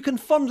year. You can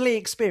fondly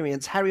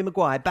experience Harry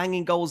Maguire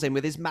banging goals in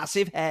with his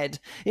massive head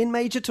in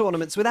major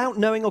tournaments without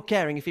knowing or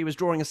caring if he was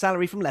drawing a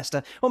salary from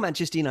Leicester or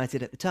Manchester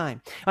United at the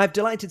time. I've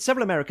delighted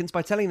several Americans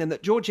by telling them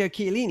that Giorgio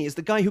Chiellini is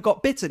the guy who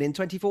got bitten in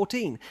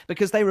 2014,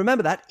 because they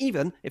remember that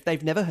even if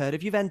they've never heard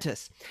of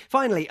Juventus.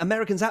 Finally,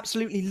 Americans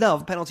absolutely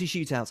love penalty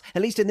shootouts.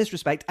 At least in this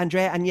respect,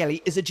 Andrea Agnelli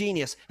is a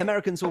genius.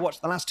 Americans will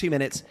watch the last 2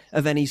 minutes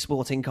of any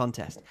sporting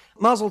contest.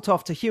 Mazel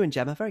tov to Hugh and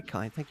Gemma. Very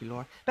kind. Thank you,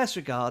 Laura. Best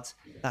regards.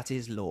 That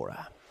is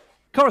Laura.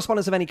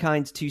 Correspondence of any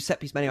kind to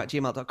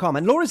setpiecemenu@gmail.com.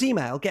 And Laura's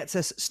email gets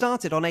us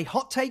started on a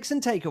Hot Takes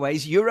and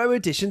Takeaways Euro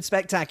Edition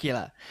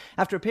Spectacular.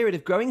 After a period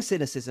of growing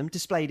cynicism,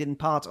 displayed in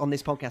part on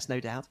this podcast, no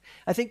doubt,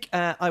 I think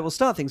I will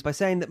start things by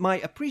saying that my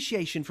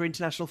appreciation for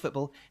international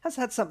football has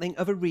had something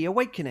of a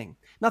reawakening.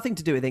 Nothing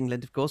to do with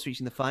England, of course,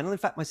 reaching the final. In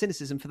fact, my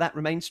cynicism for that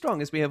remains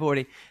strong, as we have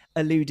already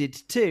alluded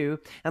to.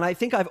 And I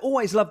think I've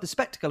always loved the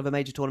spectacle of a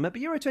major tournament,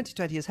 but Euro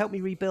 2020 has helped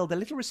me rebuild a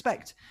little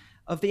respect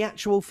of the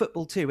actual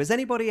football too. Has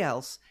anybody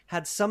else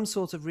had some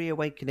sort of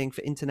reawakening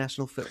for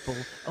international football,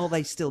 or are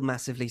they still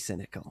massively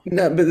cynical?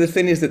 No, but the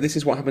thing is that this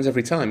is what happens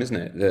every time, isn't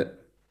it? That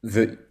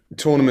the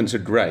tournaments are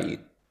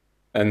great,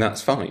 and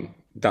that's fine.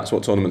 That's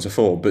what tournaments are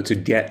for. But to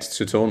get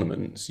to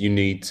tournaments, you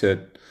need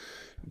to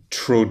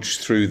trudge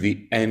through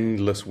the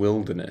endless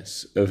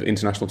wilderness of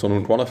international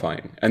tournament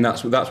qualifying, and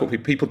that's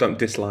what people don't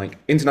dislike.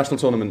 International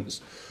tournaments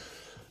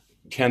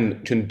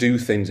can do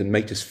things and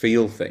make us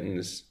feel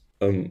things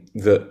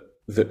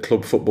that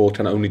club football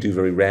can only do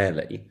very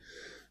rarely.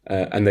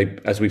 And they,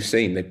 as we've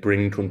seen, they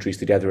bring countries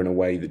together in a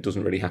way that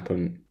doesn't really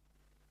happen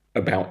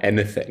about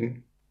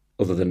anything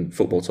other than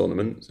football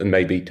tournaments and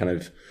maybe kind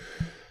of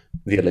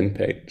the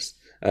Olympics.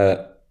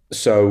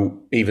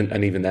 So even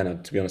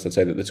then, to be honest, I'd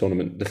say that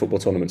the football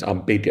tournaments are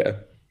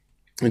bigger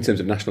in terms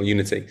of national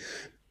unity.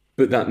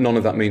 But none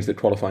of that means that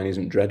qualifying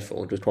isn't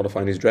dreadful. Just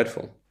qualifying is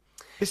dreadful.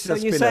 So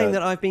you're saying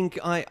that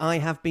I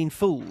have been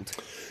fooled?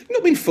 You've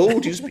not been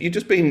fooled. You've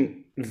just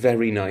been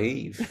very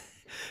naive.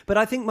 But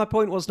I think my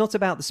point was not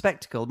about the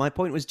spectacle. My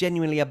point was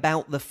genuinely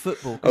about the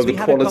football. Oh, the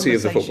quality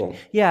of the football.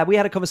 Yeah, we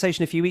had a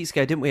conversation a few weeks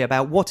ago, didn't we,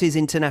 about what is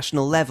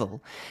international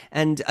level?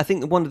 And I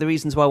think one of the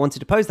reasons why I wanted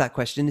to pose that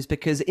question is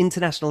because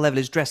international level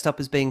is dressed up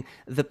as being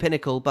the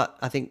pinnacle, but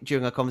I think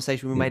during our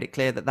conversation we made it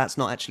clear that that's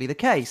not actually the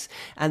case.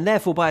 And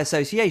therefore, by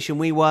association,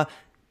 we were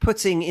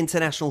putting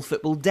international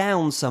football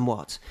down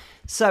somewhat.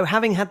 So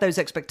having had those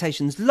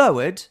expectations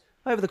lowered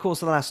over the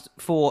course of the last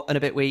 4 and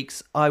a bit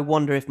weeks, I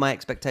wonder if my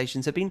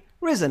expectations have been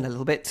risen a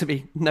little bit to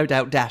be no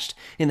doubt dashed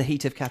in the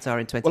heat of Qatar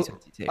in 2022.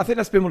 Well, I think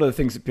that's been one of the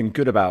things that's been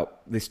good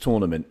about this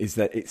tournament, is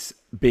that it's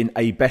been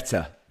a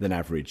better than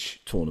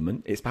average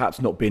tournament. It's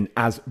perhaps not been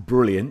as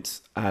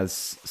brilliant as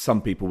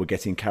some people were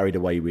getting carried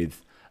away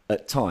with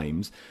at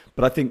times.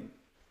 But I think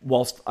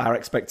whilst our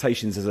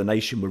expectations as a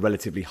nation were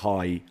relatively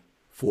high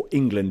for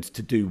England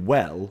to do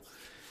well,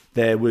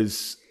 there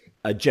was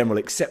a general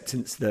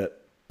acceptance that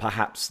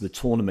perhaps the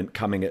tournament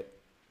coming at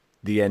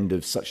the end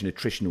of such an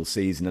attritional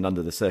season and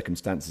under the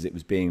circumstances it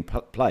was being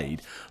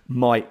played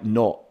might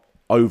not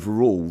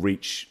overall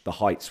reach the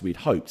heights we'd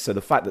hoped. So the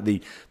fact that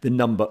the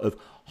number of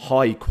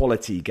high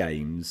quality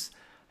games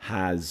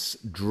has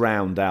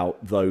drowned out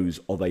those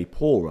of a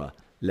poorer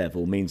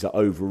level means that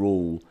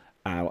overall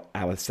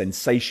our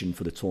sensation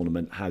for the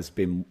tournament has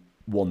been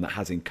one that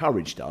has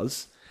encouraged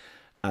us.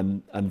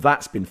 And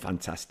that's been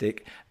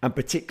fantastic. And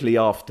particularly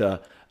after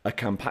a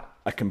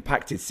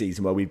compacted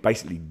season where we've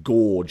basically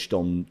gorged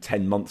on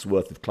 10 months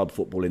worth of club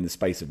football in the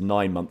space of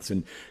 9 months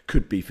and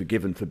could be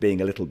forgiven for being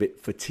a little bit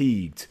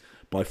fatigued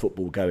by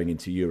football going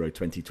into Euro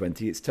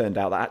 2020. It's turned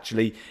out that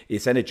actually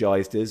it's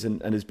energised us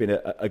and has been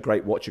a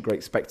great watch, a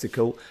great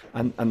spectacle,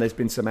 and there's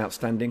been some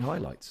outstanding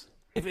highlights.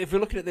 If we're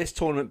looking at this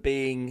tournament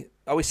being,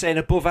 are we saying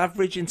above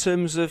average in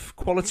terms of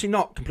quality?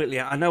 Not completely.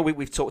 I know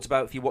we've talked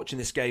about if you're watching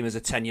this game as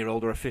a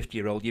 10-year-old or a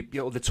 50-year-old,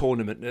 the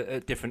tournament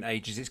at different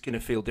ages, it's going to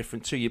feel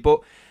different to you.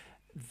 But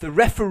the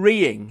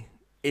refereeing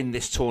in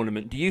this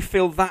tournament, do you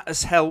feel that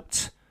has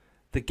helped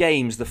the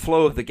games, the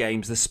flow of the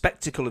games, the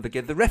spectacle of the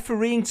game? The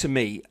refereeing, to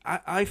me,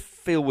 I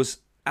feel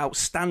was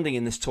outstanding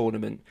in this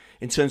tournament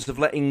in terms of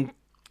letting...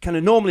 Kind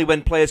of normally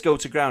when players go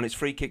to ground, it's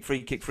free kick,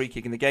 free kick, free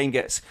kick, and the game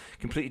gets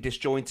completely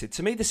disjointed.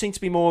 To me, there seemed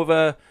to be more of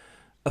a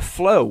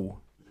flow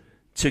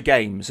to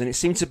games, and it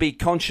seemed to be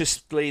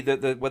consciously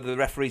that whether the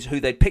referees, who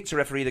they picked to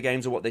referee the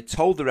games or what they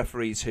told the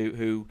referees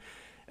who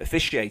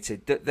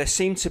officiated, that there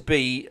seemed to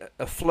be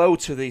a flow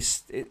to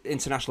this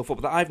international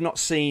football that I've not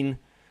seen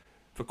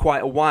for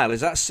quite a while.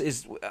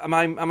 Am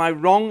I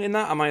wrong in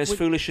that? Am I as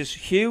foolish as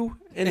Hugh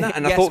in that?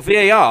 And yes, I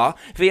thought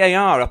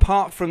VAR,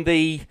 apart from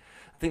I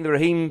think the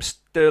Raheem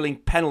Sterling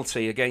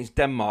penalty against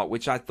Denmark,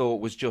 which I thought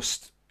was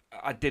just,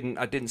 I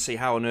didn't see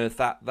how on earth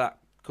that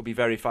could be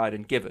verified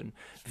and given.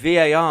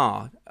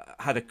 VAR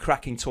had a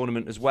cracking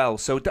tournament as well.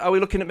 So are we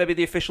looking at maybe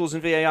the officials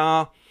and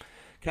VAR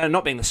kind of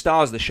not being the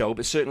stars of the show,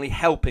 but certainly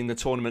helping the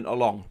tournament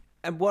along?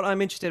 And what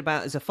I'm interested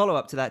about as a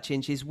follow-up to that,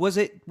 Chinch, is was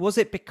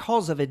it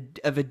because of a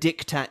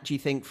diktat, do you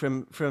think,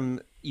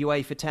 from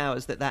UEFA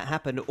Towers that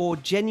happened, or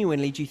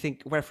genuinely do you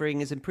think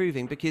refereeing is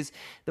improving? Because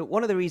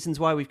one of the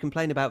reasons why we've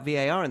complained about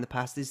VAR in the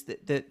past is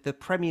that the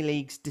Premier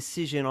League's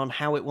decision on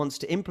how it wants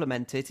to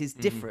implement it is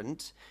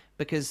different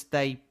because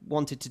they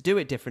wanted to do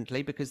it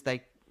differently, because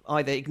they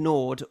either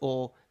ignored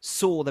or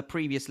saw the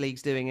previous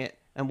leagues doing it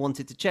and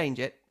wanted to change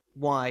it.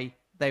 Why,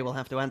 they will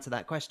have to answer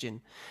that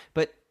question.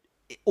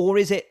 Or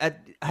is it,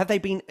 have they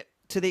been,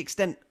 to the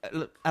extent,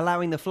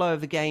 allowing the flow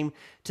of the game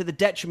to the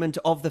detriment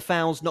of the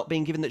fouls not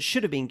being given that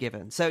should have been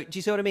given? So do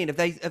you see what I mean?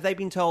 Have they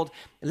been told,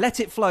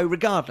 let it flow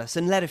regardless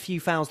and let a few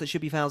fouls that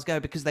should be fouls go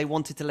because they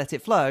wanted to let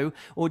it flow?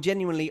 Or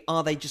genuinely,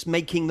 are they just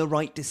making the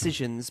right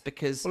decisions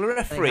because a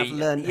referee, they have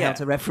learned how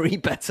to referee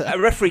better? A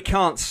referee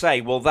can't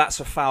say, well, that's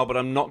a foul, but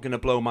I'm not going to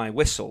blow my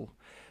whistle.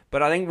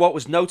 But I think what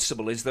was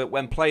noticeable is that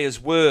when players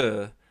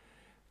were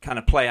kind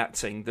of play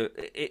acting, that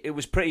it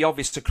was pretty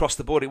obvious across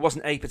the board. It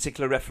wasn't a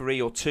particular referee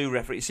or two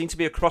referees. It seemed to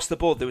be across the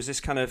board. There was this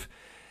kind of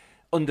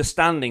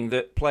understanding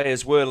that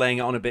players were laying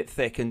it on a bit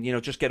thick and,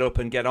 just get up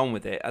and get on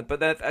with it.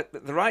 But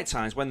at the right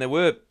times, when there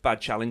were bad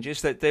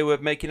challenges, that they were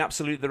making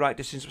absolutely the right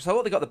decisions. So I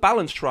thought they got the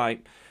balance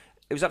right.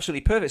 It was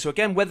absolutely perfect. So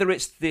again, whether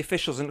it's the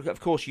officials, and of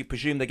course you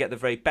presume they get the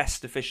very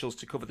best officials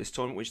to cover this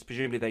tournament, which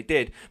presumably they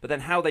did, but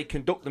then how they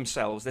conduct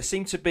themselves, there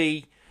seemed to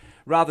be,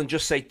 rather than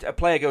just say a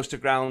player goes to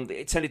ground,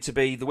 it tended to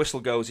be the whistle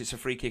goes, it's a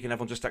free kick, and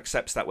everyone just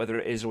accepts that whether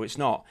it is or it's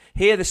not.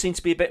 Here there seemed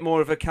to be a bit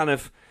more of a kind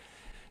of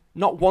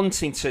not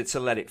wanting to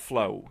let it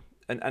flow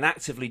and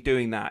actively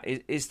doing that.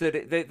 Is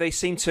that they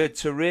seem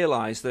to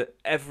realise that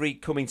every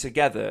coming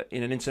together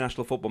in an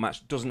international football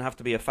match doesn't have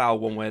to be a foul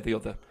one way or the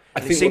other.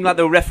 It seemed like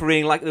they were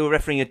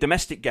refereeing a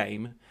domestic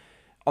game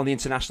on the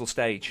international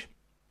stage.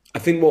 I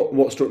think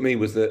what struck me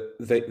was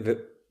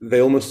that they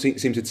almost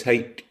seem to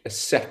take a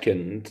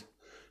second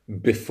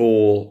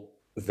before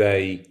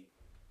they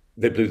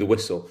blew the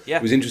whistle. Yeah.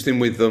 It was interesting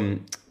with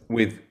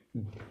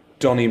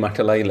Donny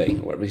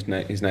Makelele, whatever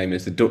his name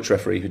is, the Dutch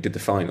referee who did the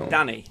final.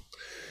 Danny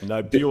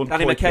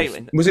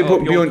McKaylin. Was it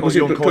Bjorn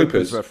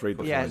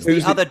Kuipers? Yeah, it's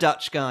the other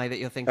Dutch guy that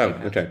you're thinking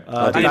of. Okay.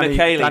 Danny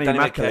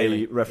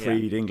McKaylin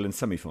refereed England's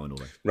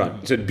semi-final.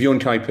 Right. So Bjorn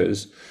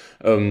Kuipers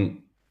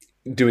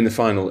doing the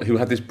final, who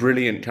had this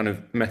brilliant kind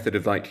of method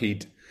of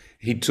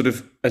he'd sort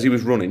of, as he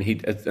was running,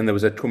 and there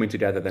was a coming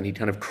together, then he'd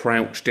kind of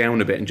crouch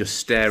down a bit and just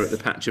stare at the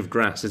patch of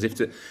grass as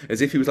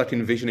if he was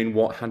envisioning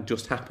what had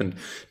just happened,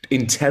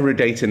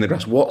 interrogating the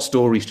grass. What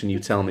stories can you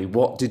tell me?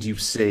 What did you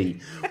see?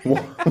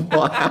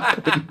 What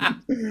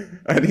happened?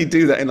 And he'd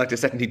do that in a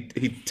second.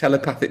 He'd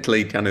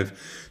telepathically kind of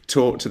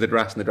talk to the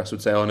grass, and the grass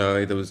would say, "Oh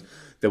no, there was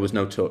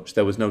no touch.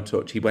 There was no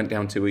touch. He went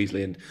down too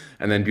easily."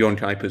 And then Bjorn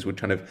Kuipers would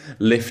kind of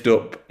lift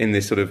up in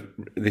this sort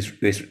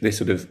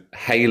of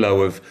halo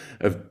of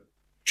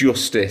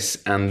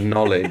justice and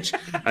knowledge,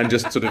 and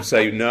just sort of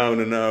say,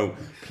 no,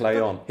 play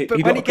on.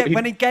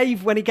 When he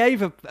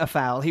gave a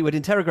foul, he would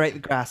interrogate the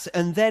grass,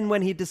 and then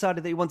when he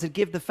decided that he wanted to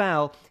give the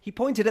foul, he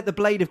pointed at the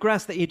blade of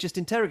grass that he had just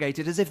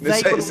interrogated, as if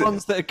they were the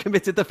ones that had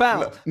committed the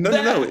foul.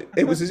 No.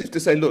 It was as if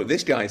to say, look,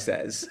 this guy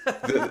says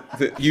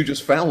that you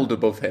just fouled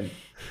above him.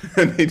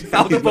 And he's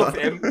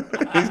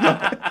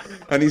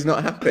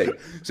not happy.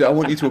 So I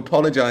want you to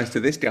apologise to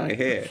this guy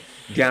here,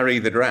 Gary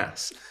the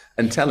Grass,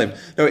 and tell him.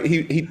 No,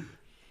 he.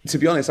 To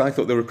be honest, I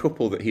thought there were a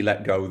couple that he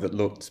let go that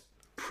looked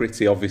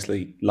pretty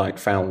obviously like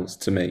fouls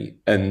to me.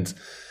 And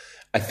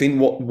I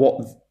think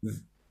what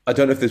I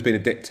don't know if there's been a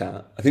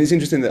diktat. I think it's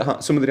interesting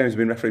that some of the games have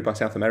been refereed by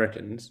South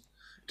Americans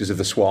because of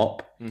the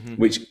swap,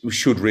 which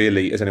should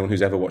really, as anyone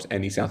who's ever watched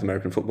any South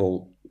American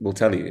football will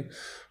tell you,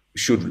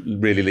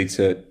 should really lead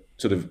to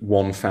sort of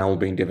one foul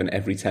being given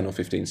every 10 or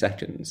 15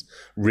 seconds,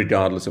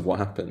 regardless of what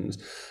happens.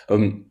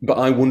 But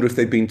I wonder if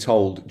they've been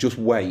told, just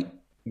wait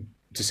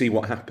to see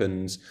what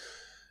happens,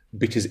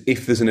 because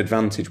if there's an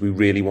advantage, we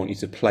really want you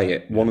to play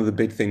it. One of the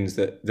big things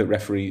that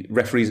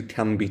referees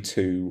can be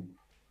too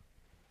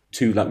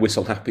like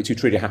whistle happy, too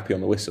trigger happy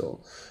on the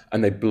whistle,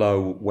 and they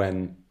blow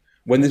when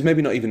there's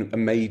maybe not even a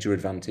major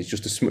advantage.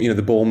 Just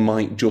the ball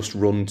might just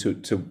run to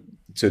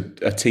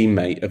a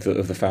teammate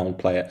of the fouled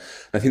player.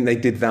 And I think they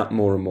did that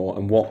more and more.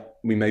 And what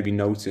we maybe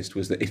noticed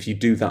was that if you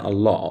do that a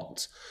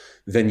lot,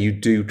 then you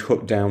do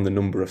cut down the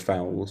number of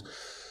fouls,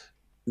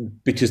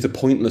 because the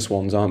pointless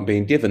ones aren't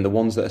being given. The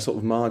ones that are sort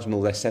of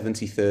marginal, they're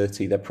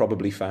 70-30, they're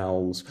probably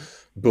fouls,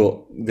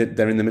 but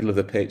they're in the middle of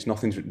the pitch.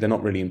 They're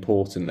not really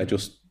important. They're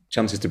just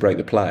chances to break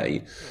the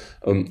play.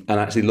 And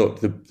actually, look,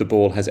 the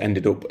ball has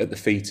ended up at the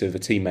feet of a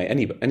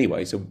teammate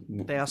anyway. So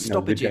they are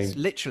stoppages,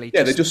 literally.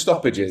 Yeah, they're just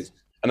stoppages.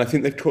 And I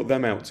think they've cut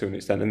them out to an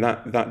extent, and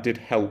that did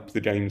help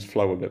the game's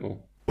flow a bit more.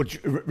 Well,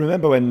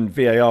 remember when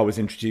VAR was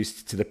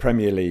introduced to the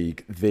Premier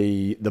League,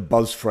 the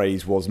buzz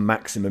phrase was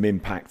maximum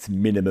impact,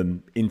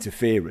 minimum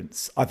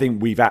interference. I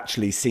think we've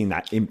actually seen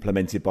that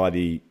implemented by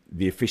the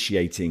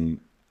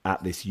officiating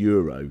at this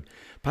Euro.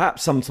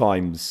 Perhaps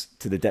sometimes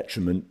to the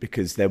detriment,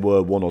 because there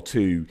were one or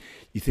two.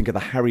 You think of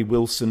the Harry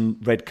Wilson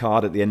red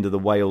card at the end of the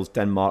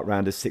Wales-Denmark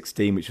round of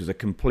 16, which was a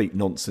complete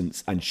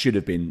nonsense and should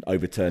have been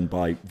overturned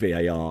by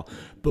VAR,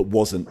 but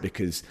wasn't,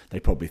 because they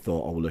probably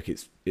thought, oh, look, they're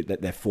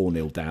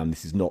 4-0 down.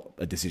 This is not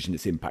a decision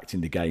that's impacting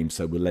the game,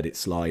 so we'll let it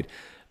slide.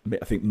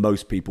 I think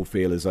most people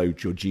feel as though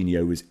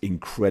Jorginho was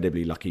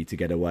incredibly lucky to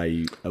get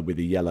away with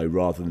a yellow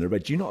rather than a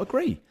red. Do you not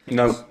agree?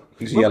 No,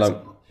 it's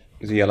yellow.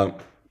 It's a yellow.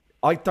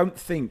 I don't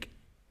think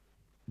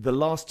the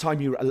last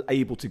time you were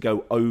able to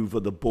go over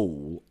the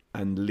ball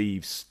and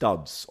leave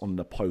studs on an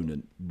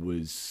opponent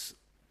was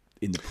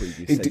in the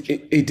previous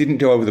century. He didn't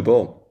go over the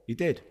ball. He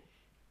did.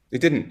 He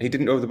didn't. He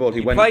didn't go over the ball.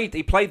 He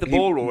played the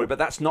ball, Rory, but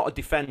that's not a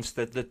defence.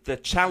 The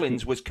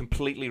challenge was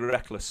completely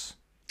reckless.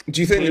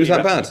 Do you think it was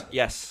that bad?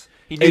 Yes.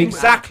 He knew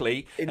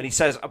exactly, and he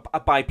says,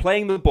 by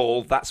playing the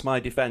ball, that's my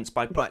defence.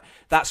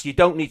 You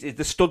don't need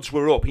the studs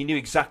were up. He knew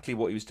exactly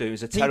what he was doing. It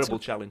was a terrible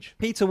challenge.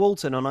 Peter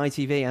Walton on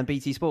ITV and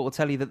BT Sport will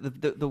tell you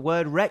that the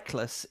word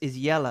reckless is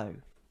yellow.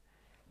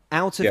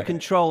 Out of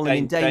control and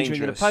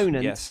endangering an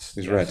opponent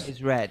is red.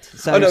 Is red.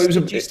 So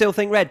do you still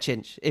think red,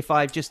 Chinch? If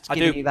I've just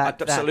given you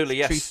that absolutely,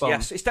 that yes, bomb?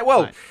 yes.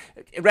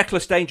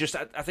 Reckless, dangerous.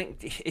 I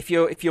think if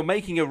you're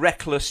making a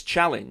reckless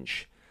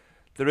challenge,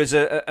 there is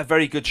a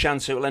very good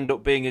chance it will end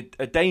up being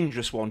a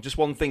dangerous one. Just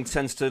one thing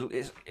tends to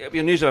be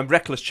unusual. A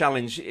reckless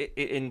challenge it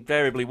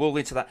invariably will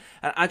lead to that.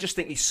 And I just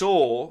think he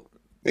saw.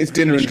 It's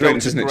dinner and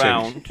drinks, isn't it,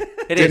 Jim?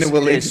 Dinner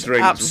will lead to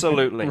drinks.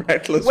 Absolutely.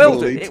 Reckless will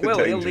lead to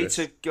dangerous. It'll lead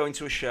to going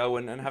to a show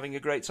and having a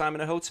great time in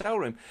a hotel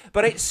room.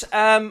 But it's,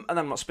 and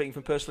I'm not speaking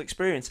from personal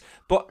experience,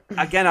 but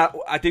again,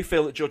 I do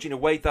feel that Jorginho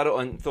weighed that up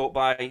and thought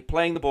by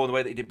playing the ball in the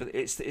way that he did, but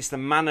it's the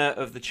manner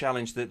of the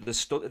challenge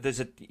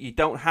that you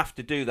don't have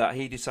to do that.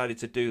 He decided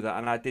to do that,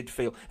 and I did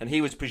feel, and he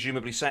was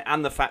presumably saying,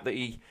 and the fact that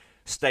he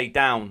stayed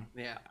down.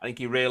 Yeah, I think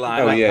he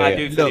realised. I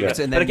do feel that.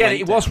 But again,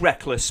 it was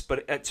reckless.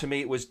 But to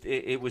me, it was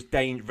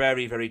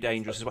very, very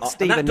dangerous as well.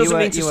 Stephen, and that doesn't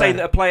mean to say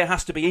that a player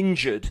has to be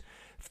injured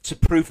to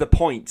prove the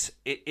point.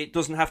 It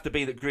doesn't have to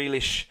be that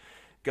Grealish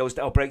goes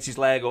down, breaks his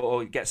leg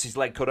or gets his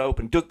leg cut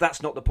open.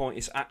 That's not the point.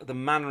 It's the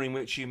manner in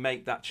which you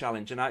make that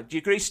challenge. And do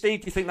you agree,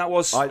 Steve? Do you think that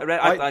was?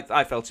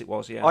 I felt it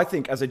was. Yeah. I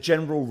think as a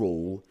general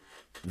rule,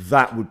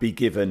 that would be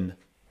given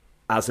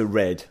as a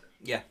red.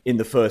 Yeah. In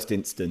the first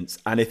instance,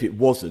 and if it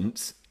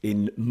wasn't,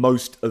 in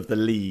most of the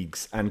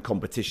leagues and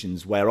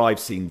competitions where I've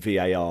seen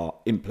VAR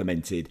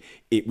implemented,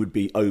 it would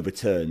be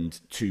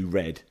overturned to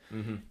red,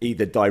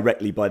 either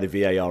directly by the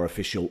VAR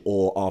official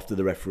or after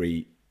the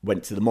referee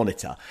went to the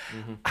monitor.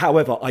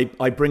 However,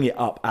 I bring it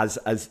up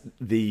as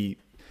maybe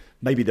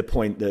the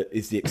point that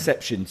is the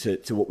exception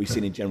to what we've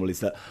seen in general is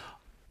that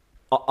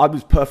I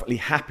was perfectly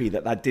happy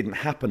that didn't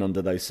happen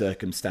under those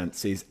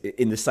circumstances,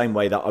 in the same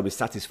way that I was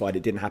satisfied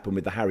it didn't happen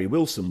with the Harry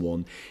Wilson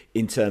one,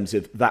 in terms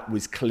of that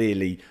was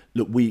clearly,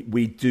 look,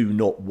 we do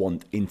not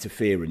want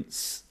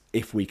interference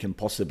if we can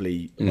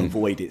possibly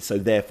avoid it. So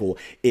therefore,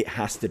 it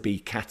has to be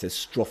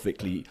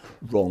catastrophically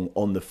wrong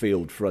on the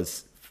field for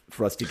us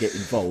to get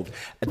involved.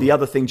 And the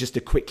other thing, just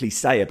to quickly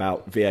say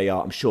about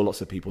VAR, I'm sure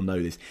lots of people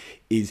know this,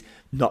 is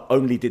not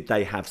only did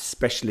they have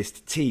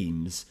specialist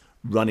teams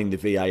running the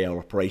VAR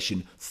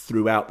operation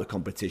throughout the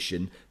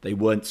competition. They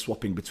weren't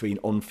swapping between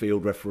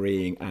on-field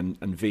refereeing and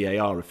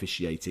VAR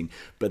officiating,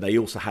 but they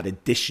also had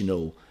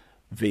additional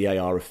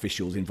VAR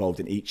officials involved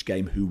in each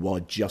game who are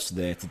just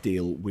there to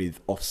deal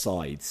with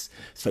offsides.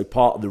 So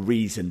part of the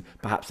reason,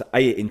 perhaps, that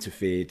A, it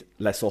interfered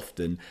less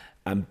often,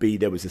 and B,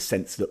 there was a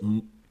sense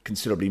that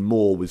considerably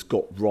more was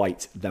got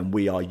right than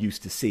we are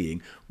used to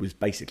seeing, was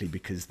basically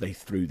because they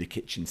threw the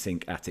kitchen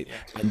sink at it.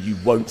 And you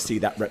won't see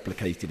that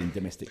replicated in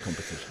domestic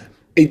competition.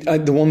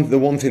 The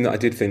one thing that I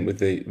did think with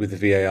the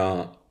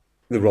VAR,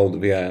 the role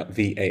that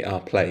VAR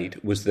played,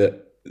 was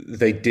that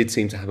they did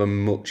seem to have a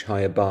much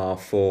higher bar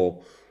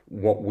for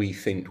what we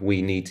think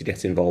we need to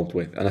get involved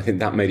with. And I think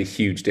that made a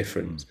huge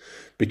difference,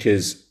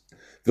 because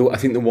I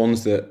think the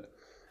ones that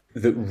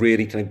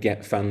really kind of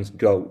get fans'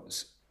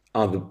 goats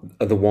are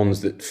the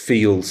ones that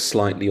feel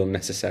slightly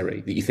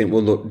unnecessary, that you think,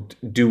 well, look,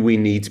 do we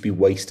need to be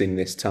wasting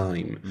this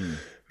time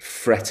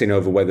fretting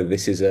over whether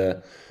this is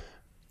a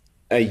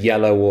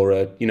yellow or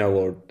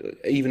or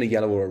even a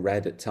yellow or a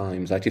red at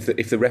times? Like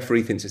if the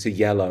referee thinks it's a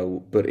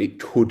yellow, but it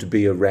could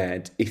be a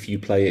red if you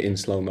play it in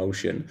slow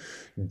motion,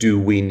 do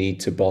we need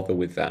to bother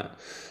with that?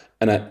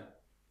 And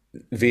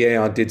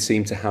VAR did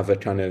seem to have a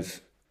kind of,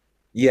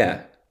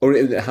 or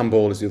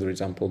handball is the other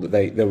example, that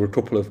there were a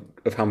couple of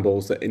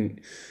handballs that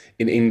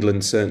in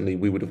England, certainly,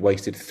 we would have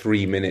wasted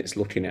 3 minutes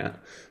looking at,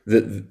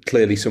 that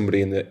clearly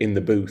somebody in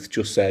the booth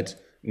just said,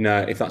 no,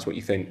 if that's what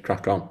you think,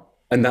 crack on.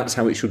 And that's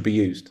how it should be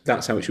used.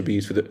 That's how it should be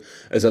used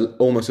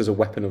almost as a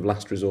weapon of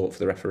last resort for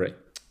the referee.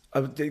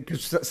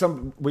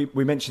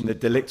 We mentioned the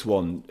Delict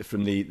one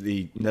from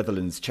the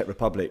Netherlands Czech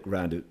Republic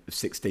round of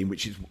 16,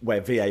 which is where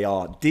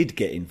VAR did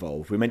get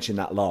involved. We mentioned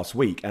that last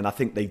week, and I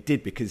think they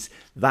did because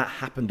that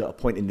happened at a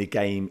point in the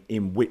game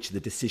in which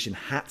the decision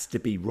had to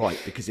be right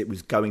because it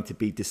was going to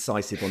be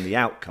decisive on the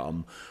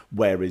outcome.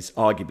 Whereas,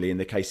 arguably, in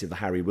the case of the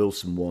Harry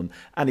Wilson one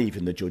and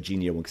even the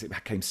Jorginho one, because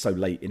it came so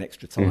late in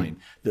extra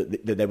time,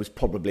 that there was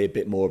probably a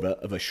bit more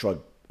of a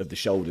shrug of the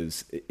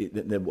shoulders.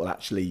 Well,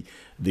 actually,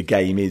 the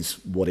game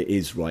is what it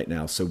is right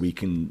now, so we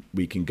can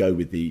go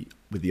with the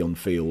on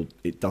field.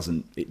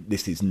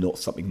 This is not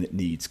something that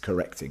needs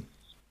correcting.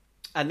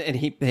 And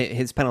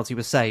his penalty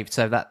was saved,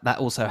 so that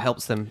also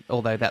helps them.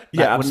 Although that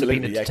wouldn't have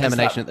been a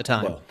determination at the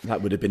time. Well,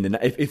 that would have been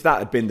if that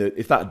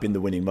had been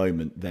the winning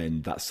moment,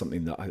 then that's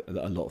something that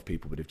a lot of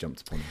people would have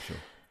jumped upon. I'm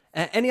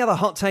sure. Any other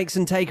hot takes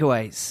and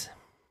takeaways?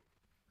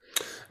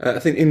 I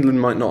think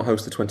England might not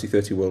host the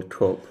 2030 World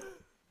Cup.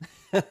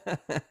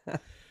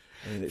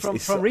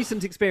 From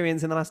recent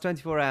experience in the last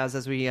 24 hours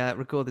as we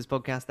record this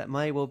podcast, that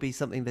may well be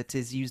something that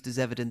is used as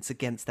evidence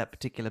against that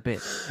particular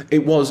bid.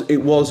 It was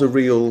a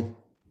real.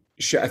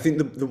 I think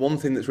the one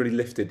thing that's really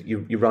lifted.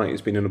 You're right.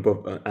 It's been an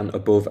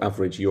above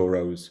average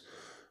Euros,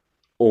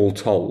 all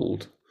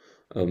told.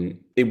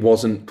 It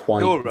wasn't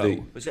quite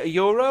Euro. Was it a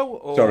Euro?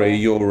 Or... Sorry, a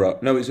Euro.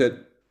 No, it's a.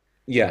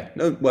 Yeah.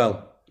 No.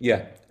 Well.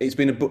 Yeah. It's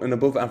been an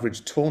above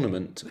average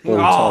tournament, all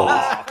told.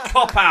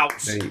 Cop out.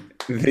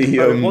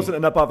 It wasn't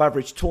an above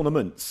average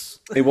tournaments.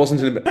 It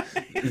wasn't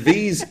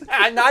these.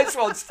 Nice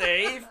one,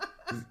 Steve.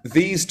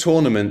 These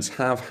tournaments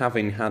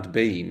having had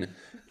been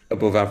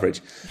above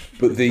average,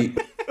 but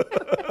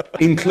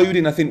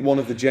including, I think, one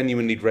of the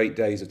genuinely great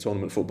days of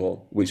tournament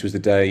football, which was the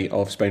day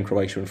of Spain,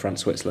 Croatia, and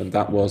France, Switzerland.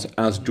 That was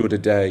as good a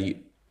day.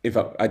 In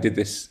fact, I did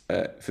this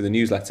for the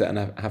newsletter, and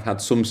I have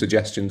had some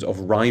suggestions of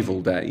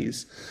rival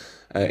days,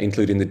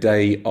 including the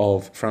day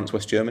of France,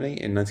 West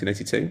Germany in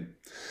 1982.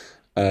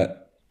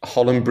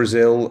 Holland,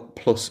 Brazil,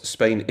 plus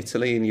Spain,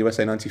 Italy in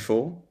USA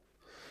 94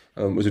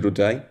 was a good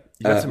day.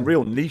 You had some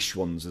real niche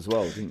ones as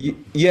well, didn't you?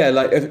 Yeah,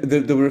 like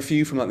there were a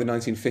few from like the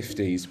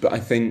 1950s, but I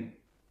think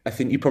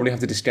you probably have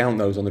to discount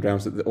those on the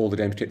grounds that all the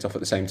games kicked off at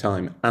the same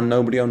time, and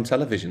nobody owned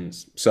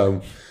televisions, so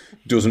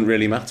it doesn't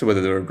really matter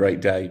whether they're a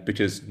great day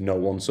because no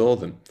one saw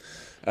them.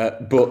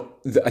 But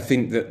I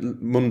think that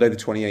Monday the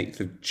 28th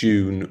of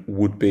June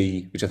would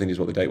be, which I think is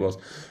what the date was,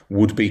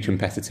 would be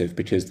competitive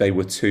because they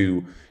were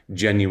two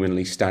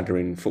genuinely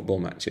staggering football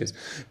matches.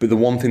 But the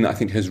one thing that I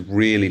think has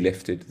really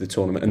lifted the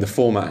tournament, and the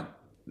format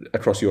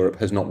across Europe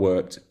has not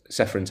worked.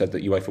 Ceferin said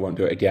that UEFA won't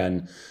do it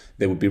again.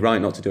 They would be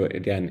right not to do it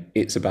again.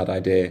 It's a bad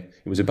idea.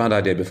 It was a bad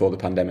idea before the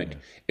pandemic.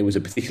 It was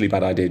a particularly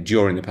bad idea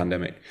during the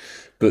pandemic.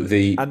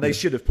 And they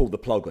should have pulled the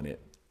plug on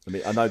it. I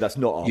mean, I know that's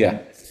not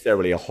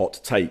necessarily a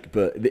hot take,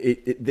 but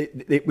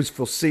it was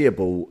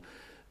foreseeable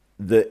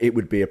that it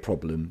would be a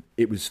problem.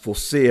 It was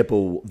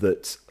foreseeable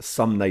that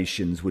some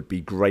nations would be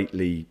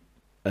greatly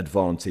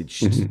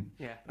advantaged, and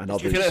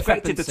others. Do you feel it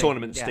affected the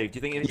tournament, Steve? Do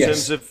you think in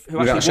terms of who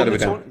actually won the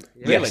tournament?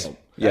 Yes. Really?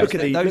 Yeah. Look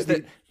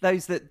at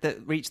those that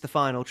reached the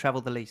final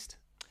travelled the least.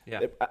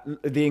 Yeah.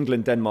 The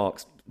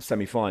England-Denmark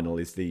semi-final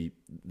is the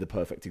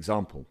perfect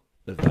example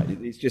of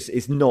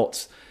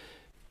that.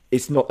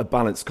 It's not a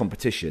balanced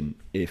competition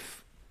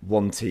if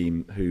one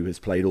team who has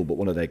played all but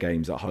one of their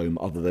games at home,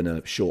 other than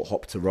a short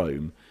hop to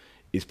Rome,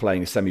 is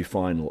playing a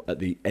semi-final at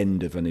the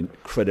end of an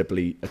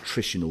incredibly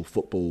attritional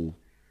football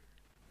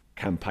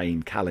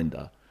campaign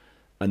calendar,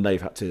 and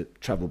they've had to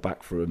travel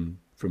back from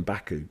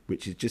Baku,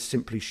 which is just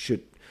simply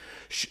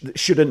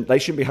shouldn't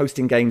be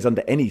hosting games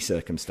under any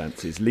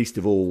circumstances, least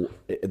of all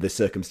the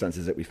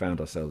circumstances that we found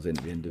ourselves in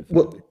at the end of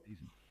the season.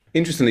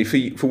 Interestingly,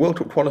 for World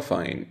Cup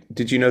qualifying,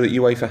 did you know that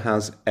UEFA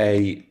has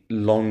a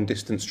long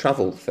distance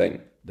travel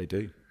thing? They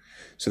do.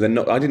 So they're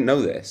not. I didn't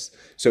know this.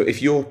 So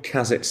if you're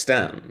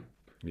Kazakhstan,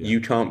 you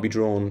can't be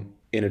drawn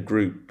in a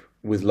group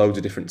with loads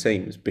of different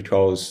teams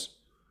because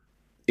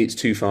it's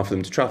too far for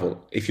them to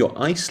travel. If you're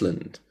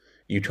Iceland,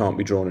 you can't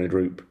be drawn in a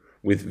group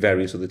with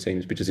various other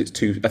teams because it's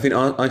too. I think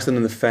Iceland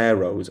and the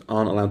Faroes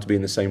aren't allowed to be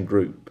in the same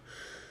group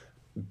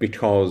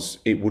because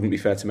it wouldn't be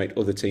fair to make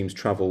other teams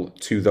travel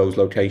to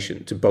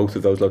both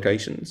of those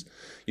locations.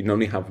 You can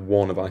only have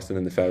one of Iceland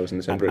and the Faroes in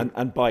the same group.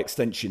 And by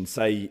extension,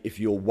 say if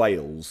you're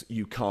Wales,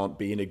 you can't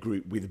be in a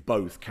group with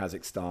both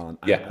Kazakhstan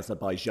and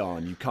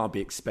Azerbaijan. You can't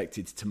be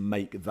expected to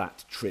make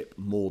that trip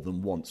more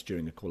than once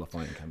during a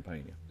qualifying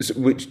campaign. So,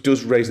 which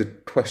does raise the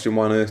question,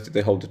 why on earth did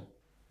they hold the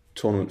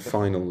tournament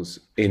finals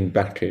in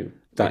Baku?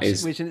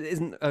 Which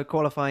isn't a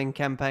qualifying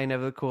campaign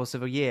over the course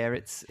of a year.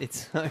 It's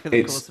over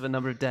the course of a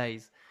number of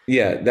days.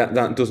 Yeah,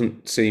 that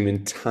doesn't seem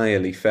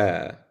entirely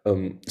fair.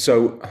 And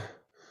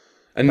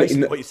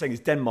basically, what you're saying is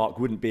Denmark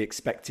wouldn't be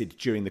expected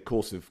during the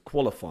course of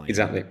qualifying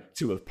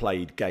to have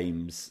played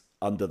games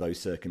under those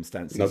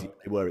circumstances. No.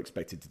 They were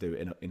expected to do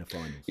it in a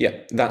final.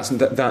 Yeah,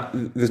 that.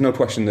 There's no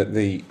question that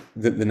the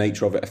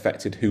nature of it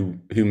affected who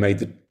made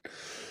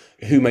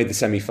the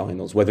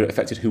semi-finals. Whether it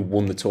affected who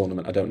won the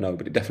tournament, I don't know,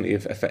 but it definitely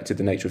affected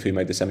the nature of who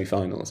made the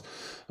semi-finals,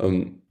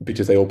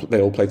 because they all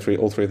played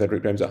all three of their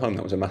group games at home.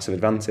 That was a massive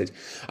advantage.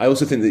 I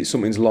also think that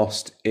something's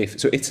lost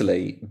if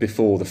Italy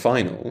before the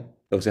final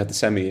obviously had the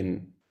semi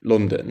in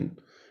London,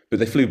 but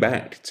they flew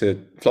back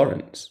to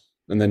Florence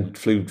and then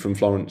flew from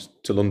Florence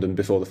to London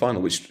before the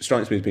final, which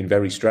strikes me as being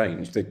very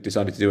strange. They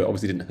decided to do it.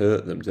 Obviously didn't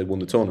hurt them because they won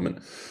the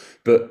tournament.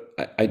 But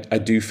I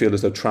do feel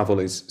as though travel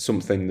is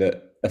something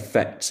that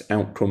affects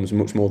outcomes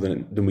much more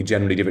than we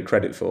generally give it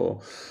credit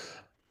for.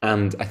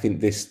 And I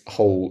think this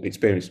whole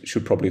experience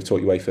should probably have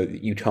taught UEFA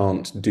that you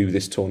can't do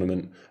this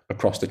tournament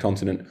across the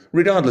continent,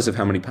 regardless of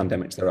how many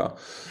pandemics there are.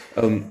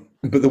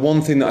 But the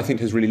one thing that I think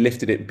has really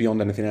lifted it beyond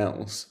anything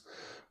else,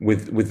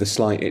 with the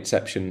slight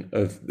exception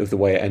of the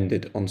way it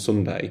ended on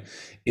Sunday,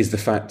 is the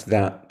fact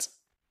that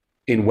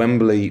in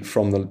Wembley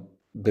from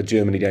the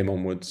Germany game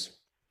onwards,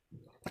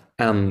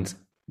 and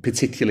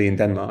particularly in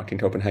Denmark, in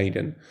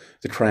Copenhagen,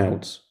 the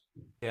crowds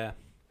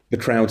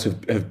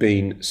have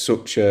been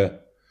such a,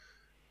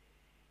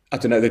 I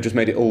don't know, they've just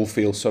made it all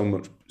feel so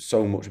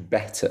much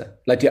better.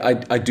 Like,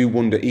 I do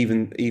wonder,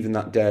 even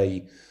that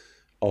day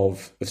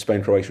of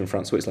Spain, Croatia and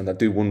France, Switzerland, I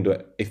do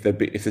wonder if there'd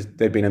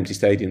been empty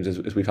stadiums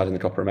as we've had in the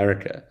Copa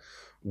America,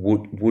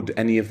 would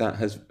any of that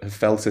have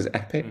felt as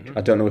epic? Mm-hmm.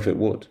 I don't know if it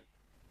would.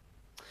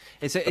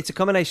 It's a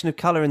combination of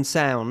colour and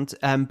sound,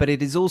 but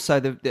it is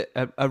also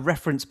a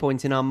reference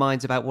point in our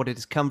minds about what it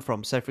has come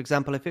from. So, for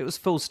example, if it was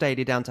full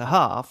stadium down to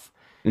half,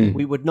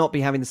 we would not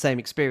be having the same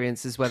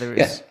experience as whether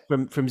it's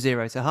from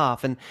zero to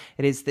half. And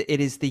it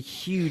is the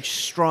huge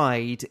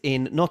stride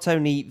in not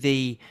only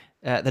the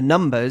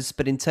numbers,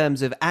 but in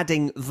terms of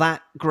adding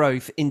that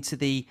growth into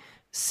the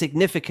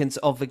significance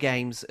of the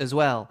games as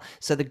well.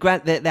 So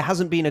there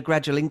hasn't been a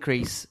gradual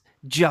increase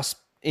just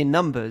in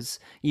numbers.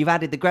 You've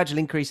added the gradual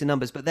increase in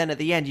numbers, but then at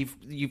the end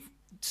you've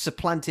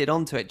supplanted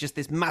onto it just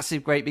this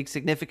massive, great big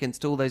significance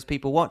to all those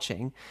people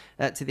watching,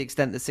 to the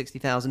extent that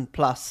 60,000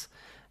 plus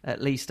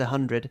at least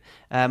 100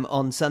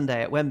 on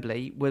Sunday at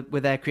Wembley were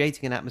there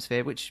creating an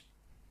atmosphere which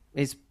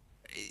is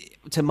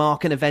to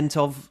mark an event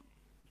of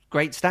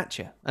great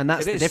stature, and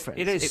that's the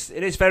difference.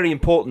 It is very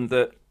important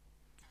that,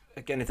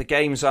 again, if the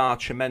games are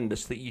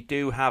tremendous, that you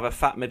do have a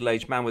fat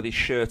middle-aged man with his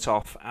shirt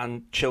off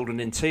and children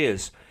in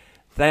tears.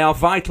 They are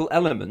vital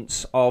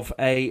elements of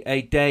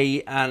a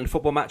day and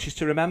football matches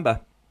to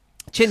remember.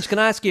 Chinch, can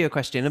I ask you a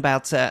question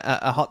about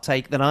a hot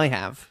take that I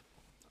have?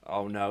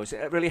 Oh no, is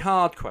it a really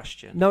hard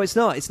question? No, it's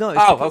not. It's not.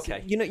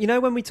 Okay. You know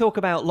when we talk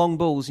about long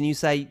balls and you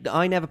say,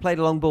 I never played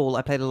a long ball,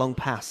 I played a long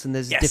pass, and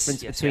there's a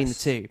difference between the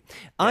two.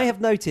 I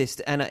have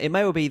noticed, and it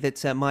may well be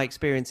that my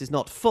experience is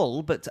not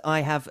full, but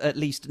I have at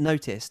least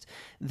noticed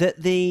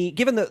that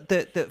given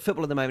that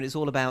football at the moment is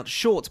all about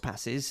short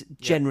passes,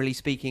 generally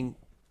speaking,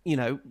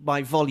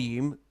 by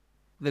volume,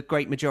 the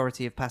great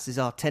majority of passes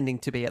are tending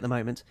to be at the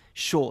moment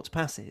short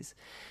passes.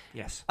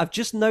 Yes. I've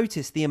just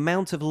noticed the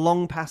amount of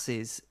long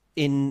passes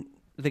in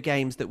the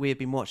games that we have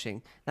been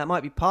watching. That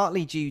might be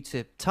partly due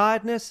to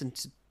tiredness and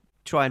to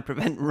try and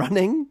prevent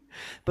running,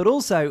 but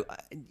also,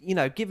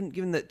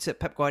 given that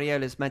Pep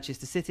Guardiola's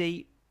Manchester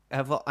City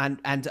have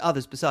and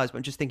others besides, but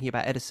I'm just thinking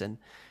about Edison,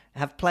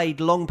 have played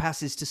long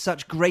passes to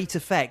such great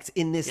effect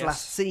in this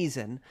last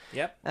season.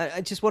 Yep.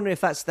 I just wonder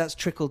if that's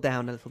trickled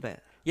down a little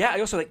bit. Yeah,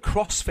 I also think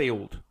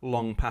crossfield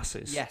long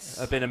passes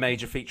have been a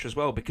major feature as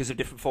well because of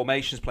different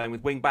formations, playing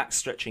with wing backs,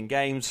 stretching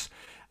games,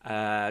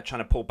 trying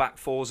to pull back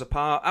fours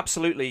apart.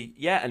 Absolutely,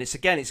 yeah. And it's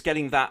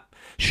getting that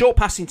short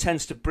passing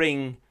tends to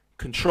bring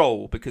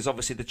control because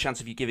obviously the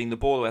chance of you giving the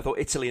ball away. I thought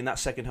Italy in that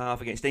second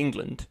half against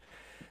England,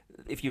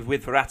 if you're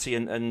with Verratti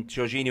and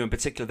Jorginho in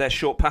particular, their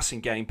short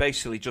passing game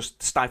basically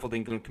just stifled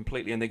England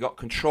completely and they got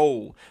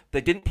control. They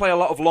didn't play a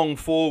lot of long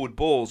forward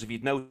balls, if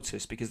you'd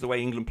noticed, because the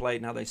way England played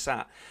and how they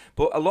sat.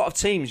 But a lot of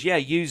teams,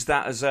 use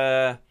that as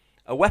a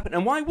weapon.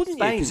 And why wouldn't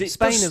you?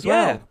 Spain as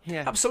well.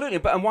 Yeah, absolutely.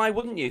 And why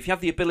wouldn't you? If you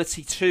have the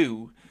ability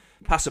to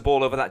pass a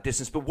ball over that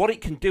distance, but what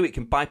it can do, it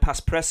can bypass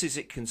presses,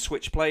 it can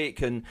switch play, it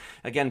can,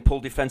 again, pull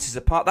defences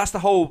apart. That's the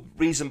whole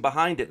reason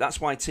behind it.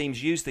 That's why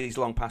teams use these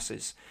long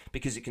passes,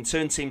 because it can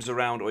turn teams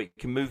around or it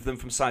can move them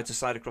from side to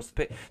side across the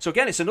pitch. So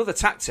again, it's another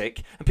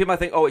tactic, and people might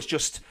think, it's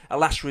just a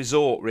last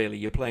resort, really.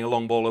 You're playing a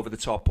long ball over the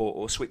top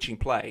or switching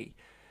play.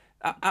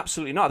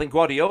 Absolutely not. I think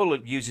Guardiola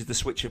uses the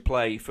switch of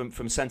play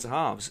from centre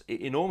halves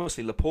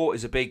enormously. Laporte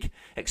is a big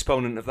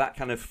exponent of that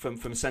kind of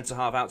from centre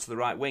half out to the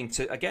right wing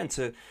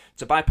to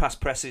bypass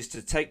presses,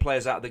 to take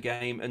players out of the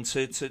game, and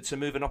to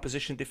move an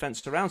opposition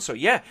defence around. So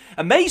yeah,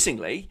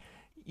 amazingly,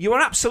 you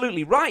are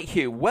absolutely right,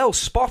 Hugh. Well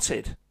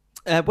spotted.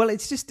 Well,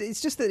 it's just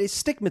that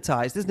it's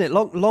stigmatised, isn't it?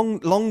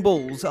 Long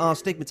balls are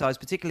stigmatised,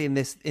 particularly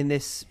in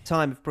this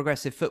time of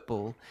progressive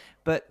football.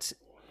 But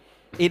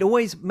it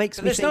always makes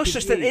me think... There's no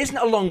such thing. It isn't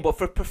a long ball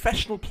for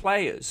professional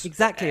players.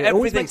 Exactly.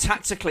 Everything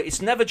tactically.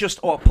 It's never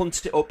just,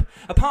 punt it up.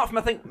 Apart from,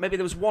 I think, maybe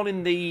there was one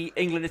in the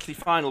England-Italy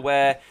final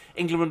where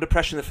England were under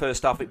pressure in the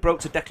first half. It broke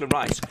to Declan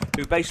Rice,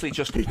 who basically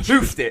just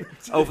hoofed it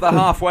over the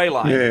halfway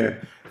line. Yeah.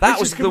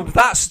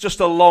 That's just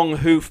a long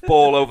hoof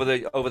ball over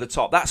the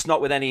top. That's not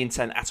with any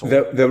intent at all.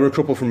 There were a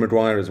couple from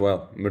Maguire as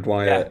well.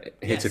 Maguire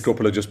hit a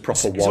couple of just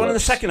proper wallops. There's one in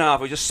the second half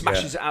where he just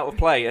smashes it out of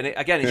play, and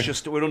it's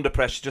just we're under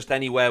pressure. Just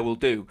anywhere will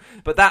do.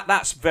 But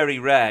that's very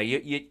rare.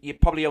 You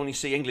probably only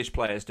see English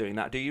players doing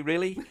that. Do you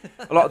really?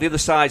 A lot of the other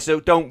sides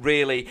don't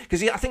really,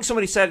 because I think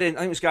somebody said, I think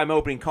it was Guy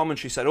Mowbray in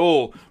commentary said,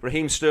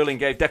 Raheem Sterling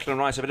gave Declan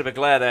Rice a bit of a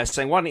glare there,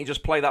 saying, why don't you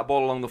just play that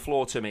ball along the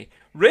floor to me?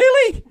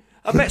 Really?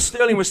 I bet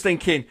Sterling was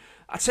thinking,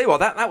 I tell you what,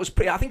 that was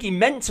pretty. I think he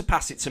meant to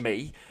pass it to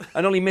me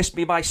and only missed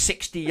me by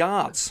 60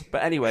 yards.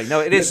 But anyway,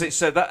 no, it is. It's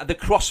the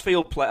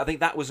cross-field play. I think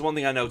that was one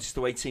thing I noticed,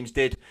 the way teams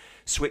did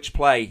switch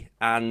play,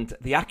 and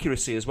the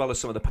accuracy as well as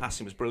some of the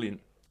passing was brilliant.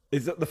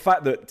 Is that the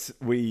fact that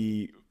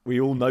we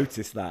all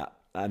noticed that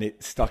and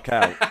it stuck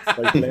out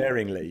so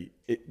glaringly?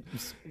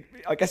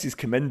 I guess it's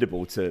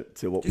commendable to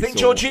what. Do you think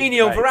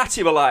Jorginho and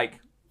Verratti were like,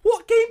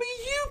 what game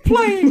are you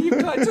playing? You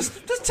guys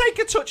just take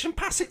a touch and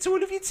pass it to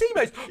one of your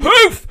teammates.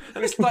 Hoof!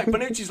 And it's like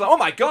Bonucci's like, oh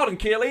my god, and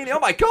Chiellini, oh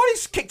my god,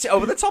 he's kicked it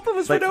over the top of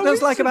us. There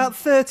was like about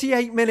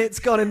 38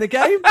 minutes gone in the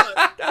game.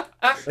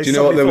 Do you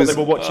know what? They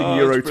were watching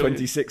Euro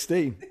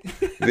 2016.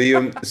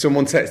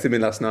 Someone texted me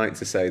last night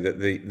to say that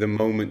the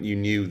moment you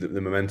knew that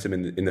the momentum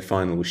in the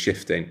final was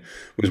shifting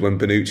was when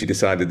Bonucci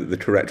decided that the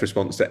correct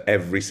response to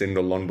every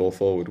single long ball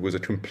forward was a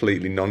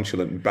completely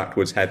nonchalant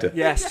backwards header.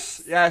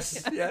 Yes.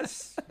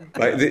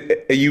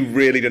 Like, are you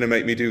really going to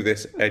make me do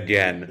this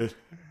again?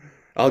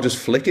 I'll just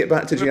flick it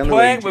back to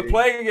Gianluigi. We're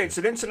playing against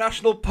an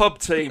international pub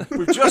team.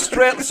 We've just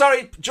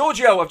sorry,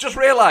 Giorgio, I've just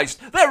realised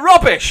they're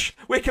rubbish.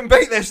 We can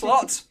beat this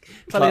lot.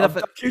 Funny enough,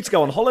 I'm due to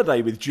go on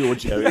holiday with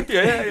Giorgio.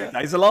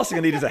 yeah. The last thing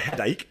I need is a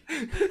headache.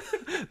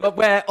 But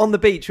where on the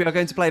beach we are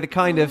going to play the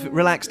kind of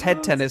relaxed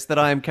head tennis that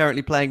I am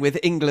currently playing with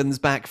England's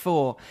back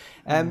four.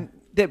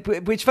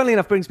 Which, funnily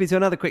enough, brings me to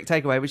another quick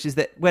takeaway, which is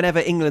that whenever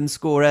England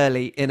score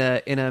early in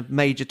a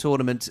major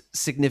tournament,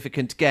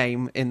 significant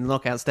game in the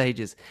knockout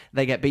stages,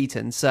 they get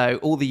beaten. So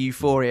all the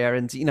euphoria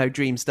and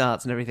dream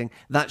starts and everything,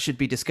 that should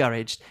be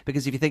discouraged.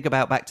 Because if you think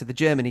about back to the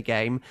Germany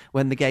game,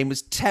 when the game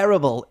was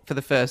terrible for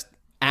the first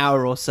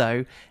hour or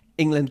so,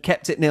 England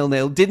kept it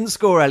 0-0, didn't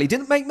score early,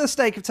 didn't make the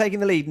mistake of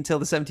taking the lead until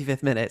the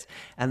 75th minute,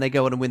 and they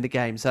go on and win the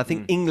game. So I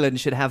think England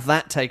should have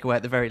that takeaway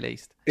at the very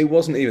least. It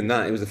wasn't even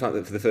that. It was the fact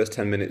that for the first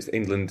 10 minutes,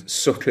 England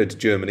suckered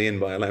Germany in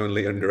by allowing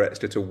Leon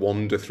Goretzka to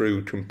wander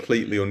through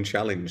completely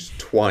unchallenged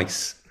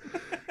twice.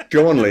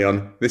 Go on,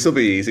 Leon. This will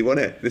be easy, won't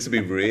it? This will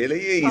be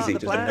really easy.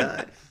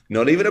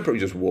 Not even a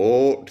just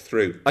walked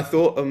through. I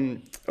thought,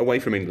 away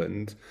from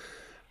England,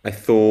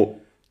 to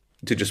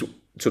just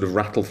sort of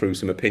rattle through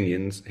some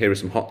opinions. Here are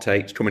some hot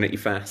takes coming at you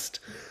fast.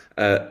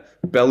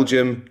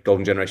 Belgium,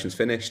 golden generation's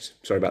finished.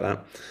 Sorry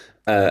about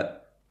that.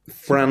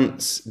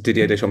 France,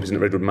 Didier Deschamps isn't a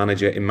very good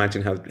manager.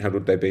 Imagine how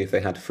would they be if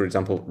they had, for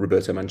example,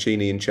 Roberto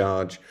Mancini in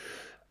charge.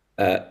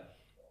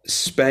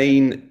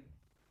 Spain,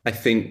 I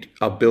think,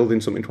 are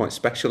building something quite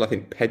special. I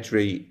think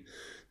Pedri,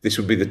 this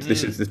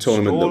is the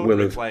tournament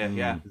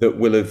that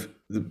will have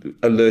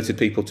alerted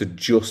people to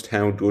just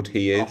how good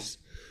he is.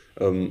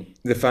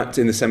 The fact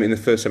in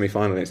the first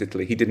semi-final against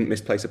Italy, he didn't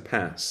misplace a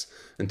pass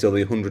until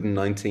the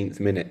 119th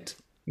minute.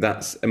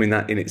 That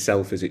in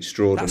itself is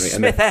extraordinary. That's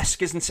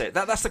Smith-esque, isn't it?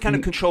 That's the kind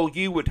of control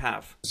you would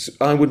have.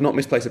 I would not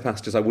misplace a pass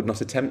because I would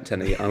not attempt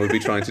any. I would be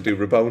trying to do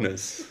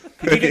Rabonas.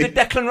 Did you do the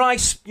Declan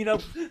Rice,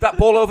 that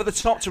ball over the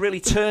top to really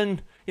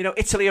turn,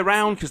 Italy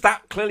around? Because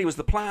that clearly was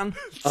the plan.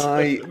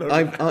 They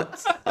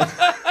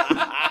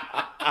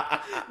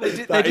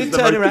did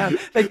turn around.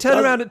 They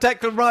turned around at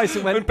Declan Rice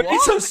and went,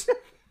 what?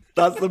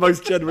 That's the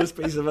most generous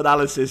piece of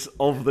analysis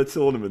of the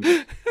tournament.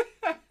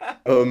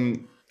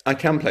 I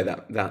can play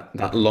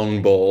that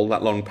long ball,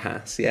 that long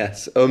pass,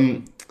 yes.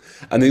 And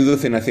the other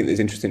thing I think that's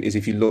interesting is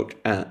if you look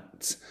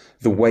at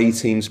the way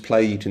teams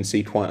play, you can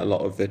see quite a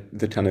lot of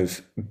the kind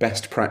of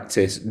best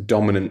practice,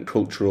 dominant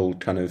cultural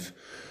kind of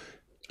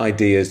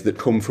ideas that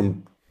come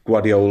from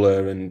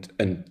Guardiola and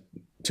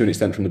to an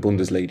extent from the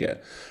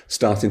Bundesliga,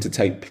 starting to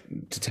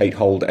take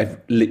hold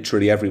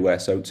literally everywhere.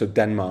 So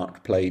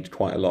Denmark played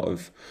quite a lot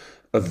of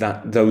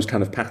those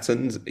kind of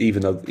patterns,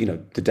 even though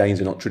the Danes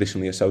are not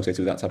traditionally associated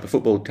with that type of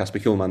football. Kasper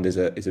Hjulmand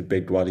is a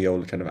big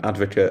Guardiola kind of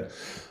advocate.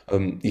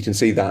 You can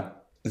see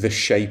that the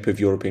shape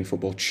of European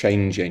football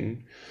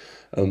changing.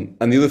 And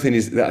the other thing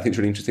is that I think is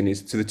really interesting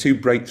is to the two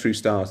breakthrough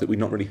stars that we've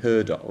not really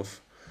heard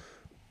of.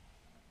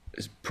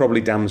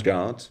 probably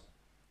Damsgaard,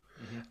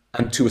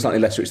 and to a slightly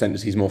lesser extent,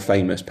 as he's more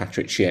famous,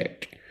 Patrick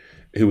Schick,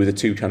 who were the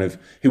two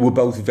who were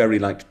both very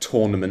like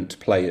tournament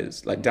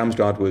players. Like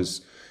Damsgaard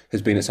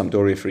has been at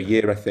Sampdoria for a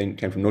year, I think,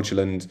 came from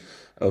Nordsjælland.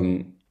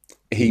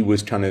 He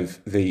was kind of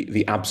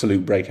the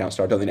absolute breakout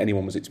star. I don't think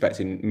anyone was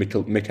expecting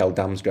Mikkel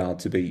Damsgaard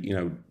to be,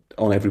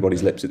 on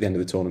everybody's lips at the end of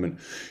the tournament.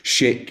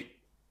 Schick,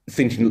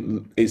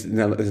 there's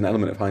an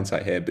element of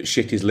hindsight here, but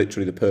Schick is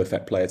literally the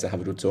perfect player to have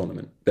a good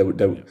tournament.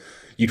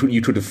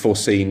 You could have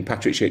foreseen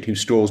Patrick Schick, who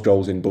scores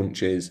goals in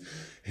bunches,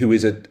 who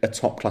is a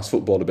top-class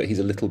footballer, but he's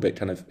a little bit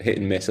kind of hit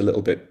and miss, a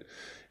little bit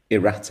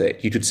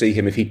erratic. You could see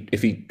him if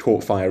he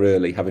caught fire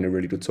early, having a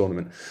really good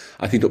tournament.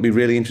 I think it'll be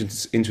really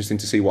interesting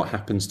to see what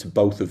happens to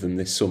both of them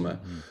this summer,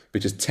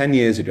 because 10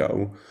 years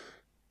ago,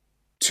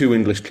 two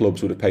English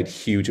clubs would have paid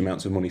huge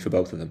amounts of money for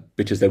both of them,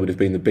 because they would have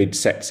been the big,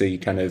 sexy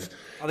kind of.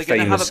 Are they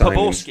going to have a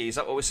Poborski? Is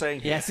that what we're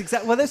saying? Yes,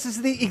 exactly. Well, this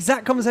is the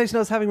exact conversation I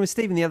was having with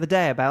Stephen the other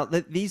day about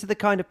that. These are the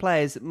kind of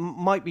players that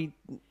might be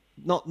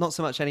not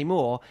so much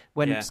anymore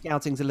when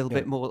scouting's a little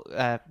bit more.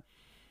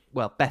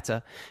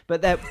 Better,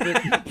 but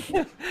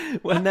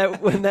when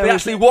they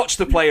actually watch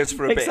the players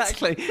for a bit.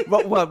 Exactly.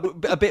 Well,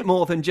 a bit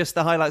more than just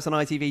the highlights on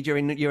ITV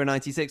during Euro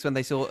 '96 when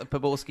they saw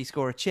Poborski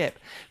score a chip.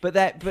 But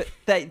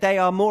they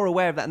are more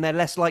aware of that, and they're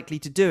less likely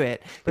to do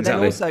it. But then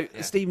also,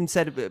 Stephen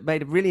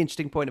made a really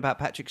interesting point about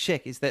Patrick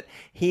Schick, is that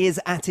he is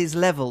at his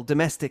level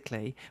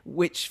domestically,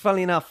 which,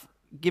 funnily enough,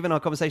 given our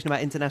conversation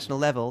about international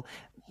level,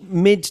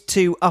 mid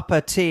to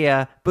upper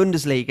tier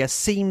Bundesliga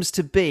seems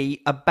to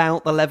be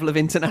about the level of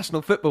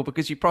international football,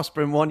 because you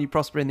prosper in one, you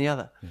prosper in the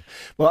other.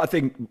 Well, I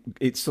think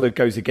it sort of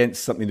goes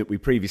against something that we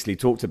previously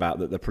talked about,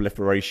 that the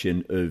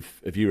proliferation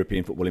of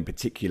European football in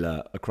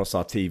particular across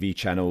our TV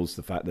channels,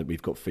 the fact that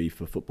we've got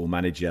FIFA Football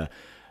Manager,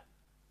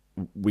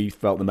 we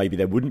felt that maybe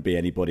there wouldn't be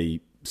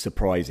anybody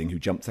surprising who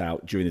jumped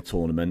out during the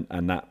tournament,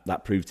 and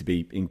that proved to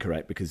be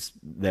incorrect, because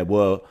there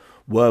were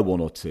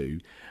one or two.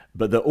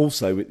 But that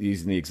also,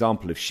 using the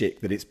example of Schick,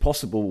 that it's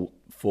possible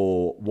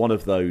for one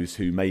of those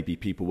who maybe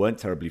people weren't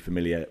terribly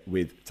familiar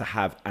with to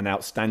have an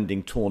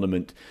outstanding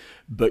tournament,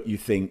 but you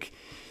think,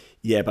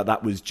 yeah, but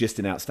that was just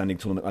an outstanding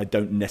tournament. I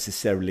don't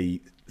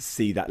necessarily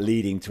see that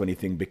leading to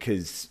anything,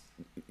 because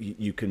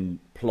you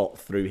can plot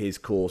through his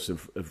course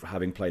of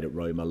having played at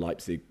Roma,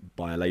 Leipzig,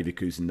 Bayer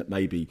Leverkusen, that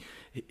maybe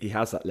he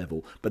has that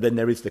level. But then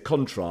there is the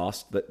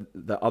contrast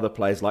that other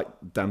players like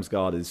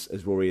Damsgaard,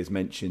 as Rory has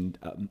mentioned,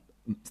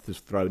 to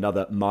throw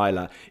another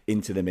Mæhle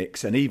into the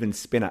mix, and even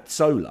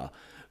Spinazzola,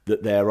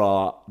 that there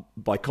are,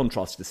 by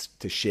contrast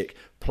to Schick,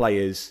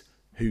 players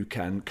who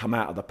can come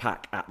out of the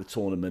pack at the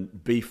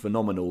tournament, be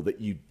phenomenal,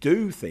 that you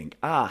do think,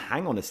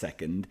 hang on a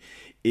second,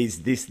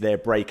 is this their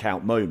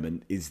breakout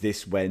moment? Is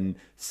this when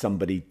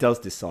somebody does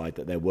decide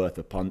that they're worth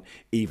a punt,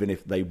 even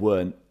if they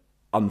weren't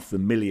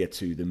unfamiliar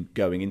to them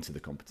going into the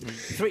competition?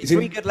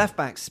 Three good left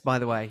backs, by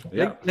the way.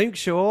 Yeah. Luke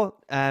Shaw,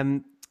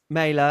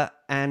 Mæhle,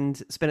 and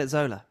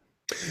Spinazzola.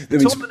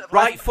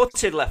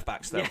 Right-footed left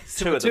backs, though. Yes,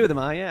 two of them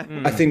are, yeah.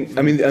 I think.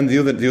 I mean, and the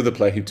other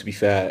player who, to be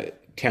fair,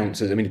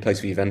 counts as. I mean, he plays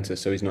for Juventus,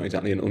 so he's not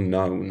exactly an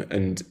unknown,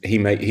 and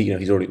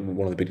he's already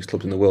one of the biggest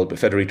clubs in the world. But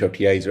Federico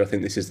Chiesa, I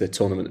think this is the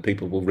tournament that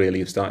people will really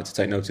have started to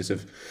take notice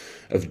of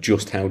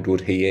just how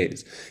good he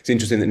is. It's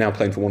interesting that now,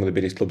 playing for one of the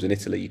biggest clubs in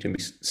Italy, you can be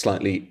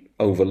slightly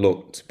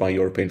overlooked by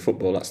European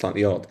football. That's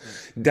slightly odd.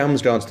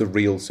 Damsgaard's the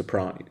real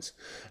surprise,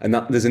 and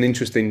that there's an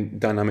interesting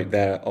dynamic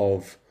there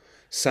of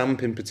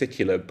Samp in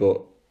particular,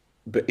 but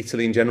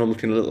Italy in general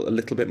looking a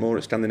little bit more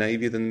at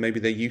Scandinavia than maybe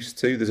they used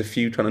to. There's a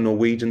few kind of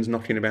Norwegians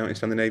knocking about in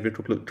Scandinavia. There's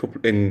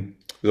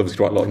obviously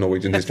quite a lot of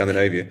Norwegians in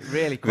Scandinavia.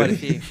 Really, quite a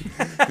few.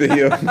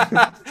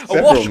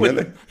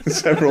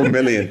 Several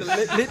million.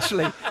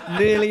 Literally,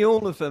 nearly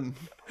all of them.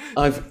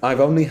 I've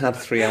only had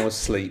 3 hours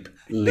sleep.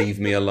 Leave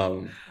me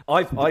alone.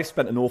 I've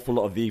spent an awful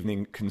lot of the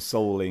evening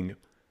consoling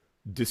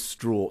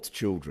distraught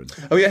children.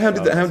 Oh yeah, how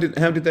did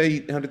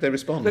they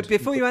respond? But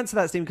before you answer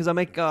that, Stephen, because I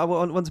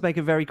want to make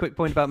a very quick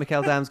point about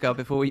Mikkel Damsgaard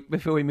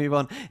before we move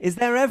on. Is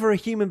there ever a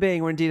human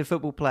being, or indeed a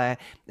football player,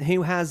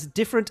 who has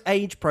different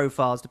age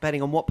profiles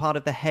depending on what part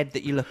of the head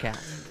that you look at?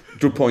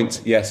 Good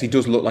point. Yes, he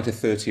does look like a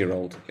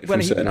 30-year-old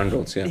from certain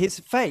angles. Yeah, his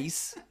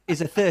face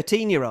is a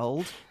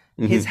 13-year-old.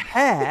 Mm-hmm. His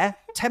hair,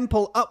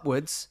 temple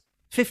upwards,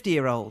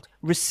 50-year-old,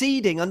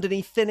 receding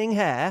underneath thinning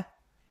hair,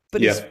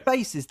 but his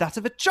face is that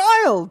of a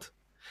child.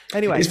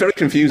 Anyway, it's very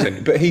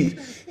confusing. But he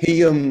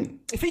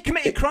if he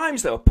committed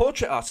crimes, though, a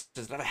portrait artist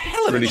would have a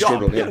hell of a job.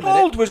 Struggled, yeah.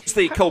 How old was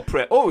the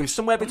culprit? Oh, he's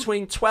somewhere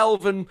between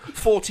 12 and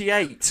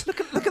 48. Look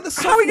at the softness.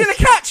 How are we going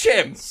to catch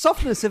him?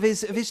 Softness of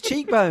his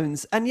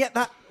cheekbones, and yet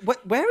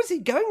where is he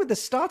going with the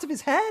start of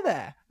his hair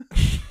there?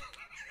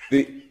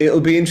 It'll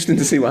be interesting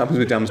to see what happens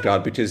with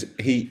Damsgaard, because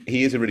he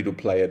is a really good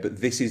player, but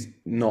this is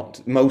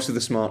not. Most of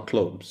the smart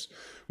clubs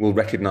will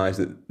recognise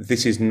that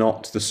this is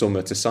not the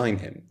summer to sign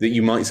him. That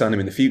you might sign him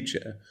in the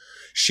future.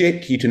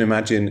 Schick, you can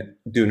imagine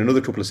doing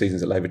another couple of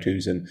seasons at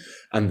Leverkusen,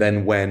 and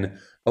then when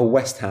a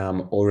West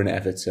Ham or an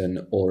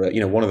Everton or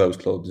one of those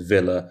clubs,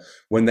 Villa,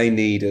 when they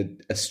need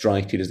a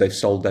striker, as they've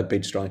sold their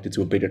bid striker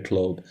to a bigger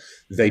club,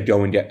 they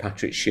go and get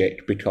Patrick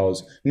Schick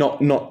because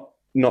not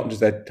just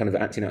they're kind of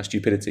acting out of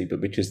stupidity,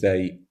 but because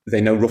they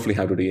know roughly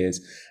how good he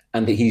is,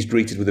 and he's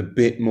greeted with a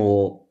bit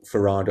more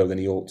farrago than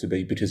he ought to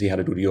be because he had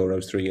a good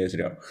Euros 3 years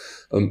ago.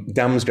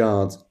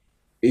 Damsgaard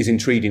is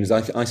intriguing, as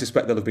I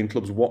suspect there'll have been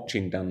clubs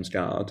watching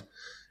Damsgaard,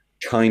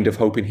 kind of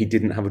hoping he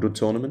didn't have a good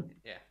tournament.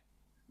 Yeah.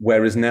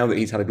 Whereas now that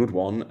he's had a good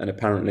one, and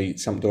apparently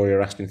Sampdoria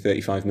are asking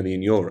 35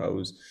 million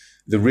euros,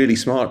 the really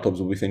smart clubs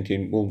will be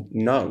thinking, well,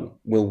 no,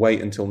 we'll wait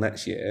until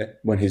next year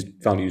when his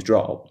value's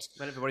dropped,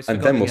 and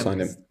then we'll sign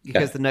him.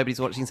 Because nobody's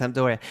watching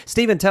Sampdoria.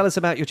 Stephen, tell us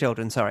about your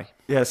children, sorry.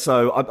 Yeah,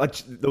 so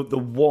the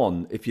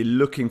one, if you're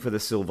looking for the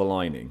silver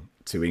lining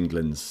to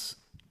England's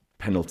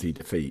penalty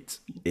defeat,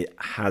 it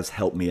has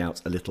helped me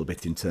out a little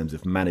bit in terms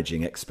of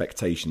managing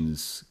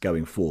expectations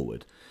going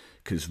forward.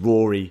 Because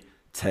Rory,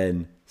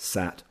 10,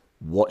 sat,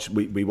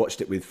 we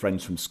watched it with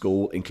friends from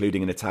school,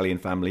 including an Italian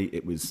family.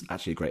 It was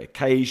actually a great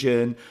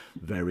occasion,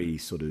 very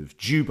sort of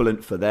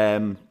jubilant for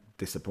them,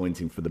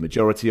 disappointing for the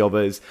majority of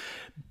us.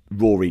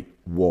 Rory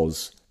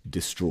was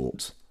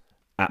distraught,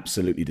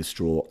 absolutely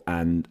distraught,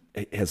 and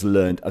has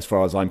learned, as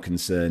far as I'm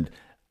concerned,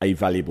 a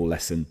valuable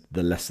lesson,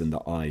 the lesson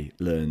that I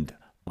learned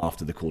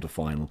after the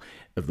quarter-final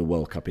of the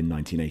World Cup in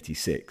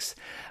 1986.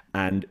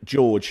 And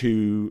George,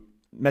 who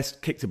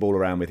kicked the ball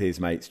around with his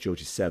mates.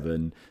 George is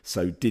 7,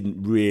 so didn't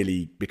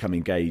really become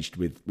engaged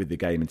with the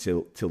game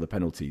until the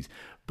penalties.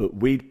 But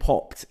we'd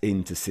popped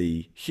in to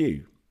see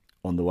Hugh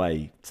on the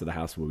way to the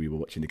house where we were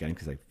watching the game,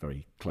 because they're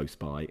very close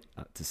by,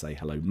 to say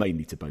hello,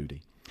 mainly to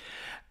Bodie.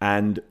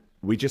 And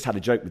we just had a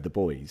joke with the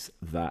boys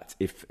that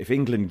if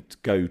England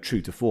go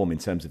true to form in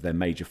terms of their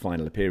major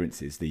final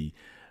appearances, the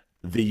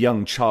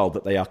young child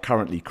that they are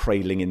currently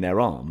cradling in their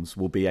arms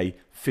will be a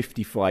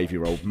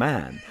 55-year-old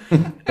man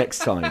next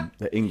time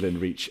that England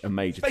reach a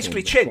major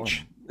basically tournament.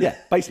 Chinch. Yeah,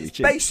 basically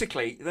Chinch.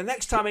 Basically, the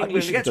next time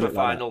England get to a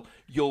final,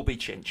 you'll be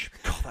Chinch.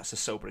 God, that's a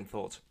sobering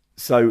thought.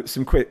 So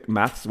some quick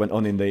maths went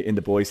on in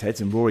the boys' heads,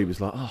 and Rory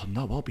was like, "Oh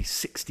no, I'll be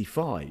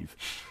 65,"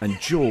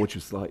 and George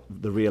was like,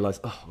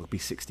 realised, "Oh, I'll be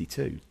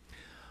 62."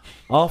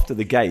 After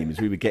the game, as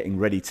we were getting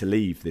ready to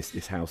leave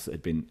this house that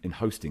had been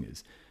hosting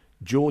us,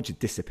 George had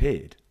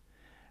disappeared.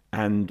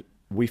 And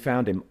we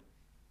found him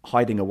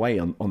hiding away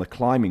on a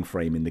climbing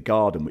frame in the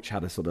garden, which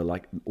had a sort of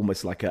like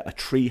almost like a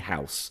tree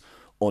house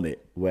on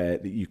it, where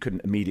you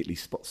couldn't immediately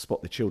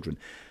spot the children.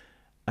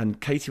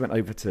 And Katie went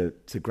over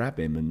to grab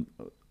him and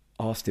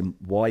asked him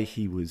why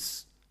he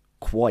was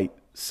quite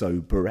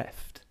so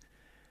bereft.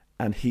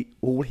 And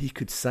all he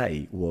could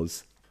say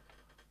was,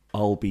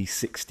 "I'll be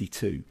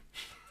 62."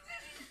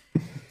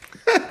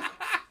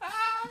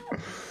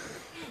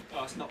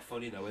 It's not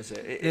funny though, is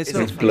it? It's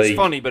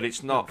funny, but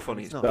it's not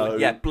funny. It's bleak.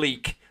 Yeah,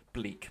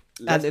 bleak.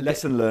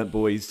 Lesson learned,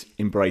 boys.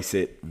 Embrace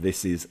it.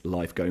 This is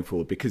life going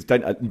forward. Because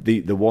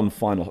the one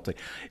final hot take,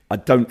 I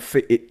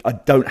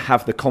don't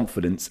have the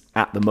confidence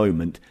at the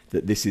moment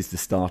that this is the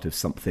start of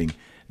something.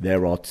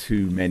 There are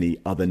too many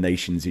other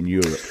nations in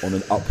Europe on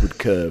an upward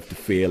curve to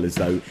feel as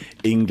though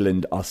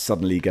England are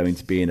suddenly going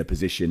to be in a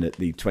position at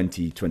the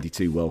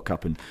 2022 World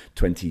Cup and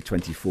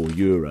 2024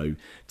 Euro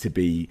to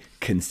be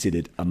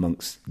considered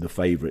amongst the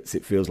favourites.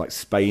 It feels like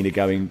Spain are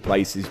going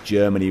places.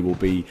 Germany will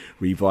be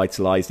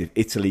revitalised. If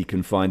Italy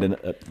can find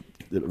a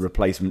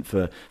replacement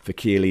for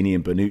Chiellini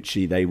and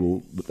Bonucci,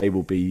 they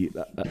will be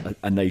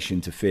a nation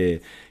to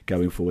fear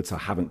going forward. So I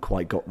haven't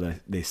quite got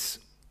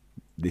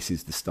this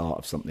is the start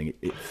of something.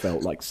 It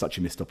felt like such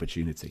a missed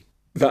opportunity.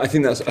 I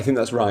think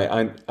that's right.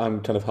 I'm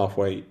kind of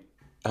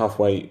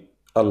halfway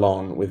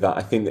along with that.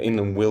 I think that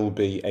England will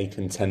be a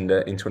contender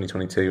in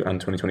 2022 and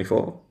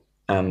 2024,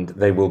 and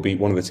they will be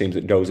one of the teams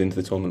that goes into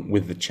the tournament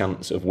with the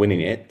chance of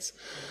winning it.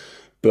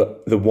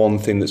 But the one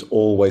thing that's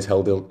always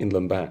held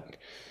England back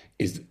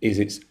is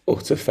its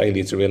utter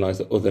failure to realise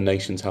that other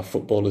nations have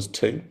footballers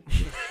too.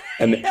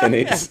 And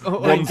it's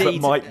ones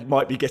that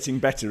might be getting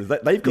better.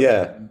 They've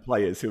got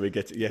players who are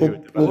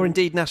getting or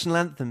indeed national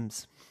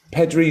anthems.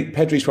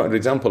 Pedri's quite a good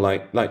example.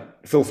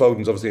 Like Phil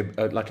Foden's obviously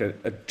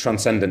a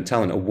transcendent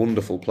talent, a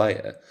wonderful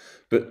player.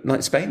 But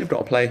like Spain have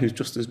got a player who's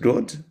just as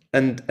good,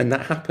 and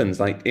that happens.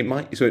 Like it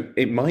might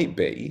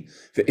be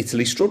that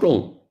Italy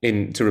struggle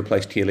to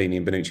replace Chiellini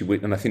and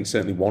Bonucci, and I think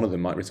certainly one of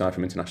them might retire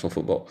from international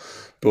football.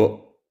 But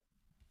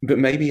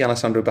maybe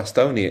Alessandro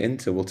Bastoni at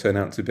Inter will turn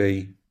out to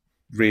be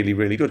really,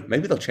 really good.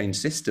 Maybe they'll change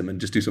system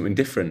and just do something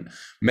different.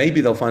 Maybe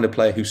they'll find a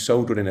player who's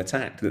so good in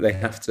attack that they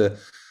have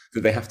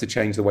to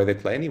change the way they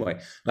play anyway.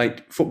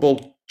 Like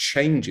football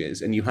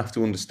changes, and you have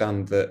to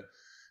understand that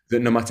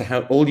no matter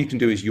how, all you can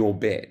do is your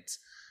bit,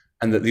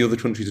 and that the other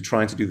countries are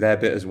trying to do their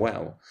bit as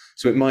well.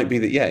 So it might be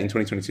that in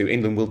 2022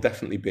 England will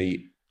definitely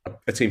be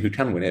a team who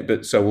can win it,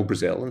 but so will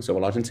Brazil, and so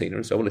will Argentina,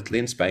 and so will Italy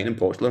and Spain and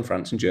Portugal and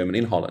France and Germany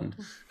and Holland,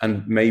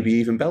 and maybe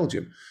even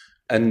Belgium.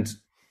 And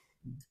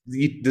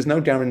there's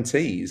no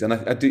guarantees, and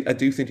I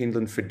do think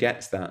England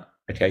forgets that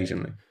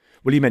occasionally.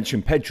 Well, you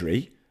mentioned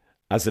Pedri.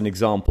 as an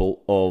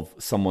example of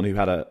someone who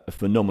had a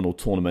phenomenal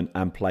tournament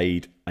and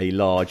played a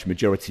large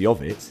majority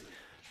of it.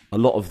 A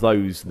lot of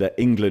those that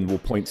England will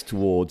point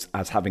towards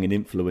as having an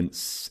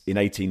influence in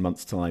 18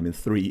 months' time, in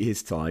 3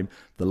 years' time,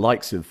 the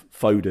likes of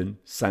Foden,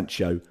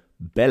 Sancho,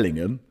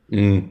 Bellingham,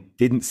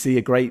 didn't see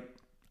a great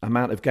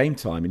amount of game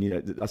time.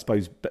 And I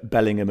suppose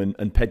Bellingham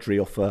and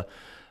Pedri offer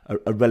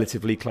a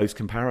relatively close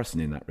comparison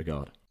in that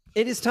regard.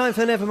 It is time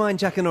for Nevermind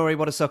Jackanory,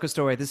 What a Soccer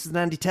Story. This is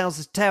Andy tells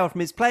his tale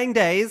from his playing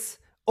days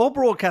or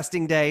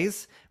broadcasting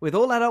days with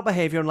all adult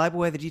behaviour and liable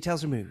weather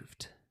details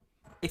removed.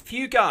 If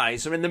you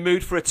guys are in the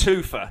mood for a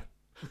twofer,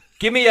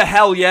 give me a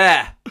hell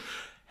yeah.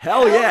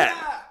 Hell yeah.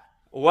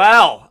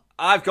 Well,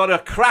 I've got a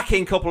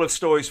cracking couple of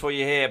stories for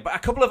you here, but a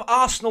couple of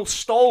Arsenal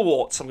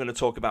stalwarts I'm going to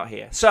talk about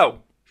here. So,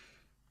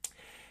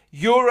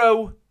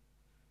 Euro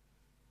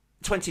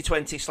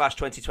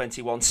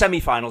 2020/2021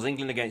 semi-finals,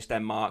 England against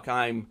Denmark.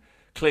 I'm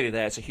clearly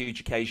there. It's a huge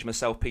occasion.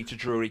 Myself, Peter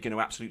Drury, going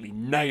to absolutely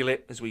nail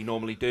it, as we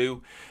normally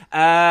do.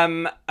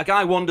 A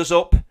guy wanders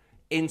up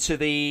into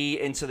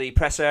the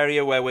press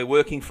area where we're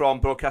working from,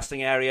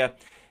 broadcasting area.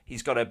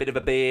 He's got a bit of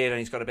a beard and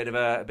he's got a bit of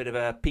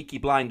a Peaky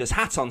Blinders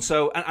hat on,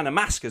 and a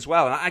mask as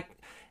well. And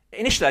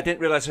initially I didn't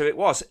realise who it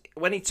was.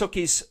 When he took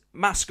his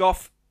mask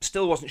off,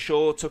 still wasn't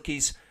sure. Took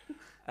his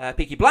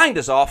Peaky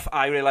Blinders off,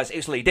 I realised it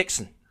was Lee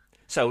Dixon.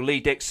 So Lee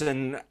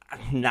Dixon,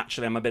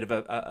 naturally I'm a bit of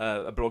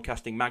a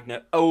broadcasting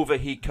magnet. Over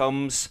he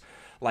comes,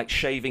 like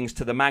shavings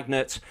to the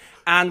magnet,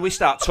 and we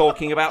start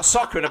talking about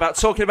soccer and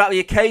talking about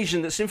the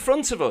occasion that's in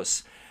front of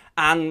us.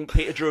 And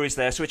Peter Drury's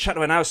there, so we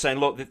chatted and I was saying,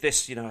 look, that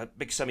this, a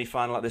big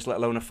semi-final like this, let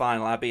alone a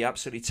final, I'd be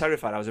absolutely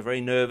terrified. I was a very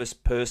nervous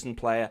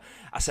player.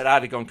 I said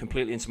I'd have gone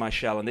completely into my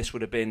shell, and this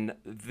would have been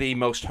the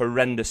most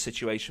horrendous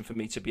situation for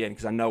me to be in,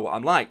 because I know what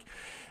I'm like.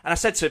 And I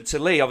said to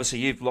Lee, obviously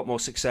you've a lot more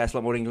success, a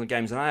lot more England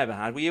games than I ever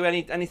had. Were you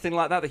anything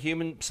like that, the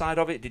human side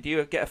of it? Did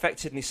you get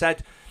affected? And he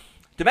said,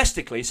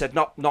 domestically, he said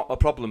not a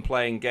problem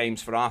playing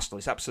games for Arsenal.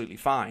 It's absolutely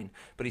fine.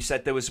 But he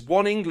said there was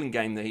one England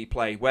game that he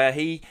played where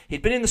he'd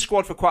been in the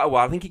squad for quite a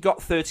while. I think he got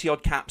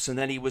 30-odd caps, and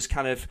then he was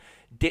kind of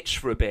ditched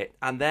for a bit.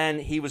 And then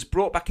he was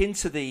brought back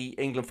into the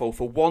England fold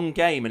for one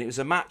game, and it was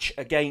a match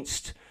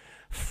against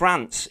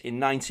France in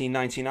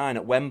 1999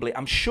 at Wembley.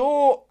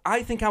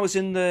 I think I was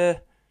in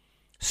the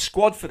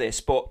squad for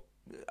this, but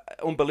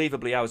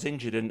unbelievably I was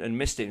injured and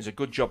missed it. It was a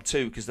good job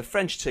too, because the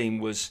French team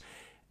was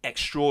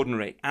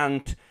extraordinary.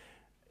 And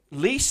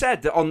Lee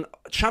said that on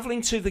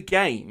travelling to the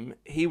game,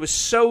 he was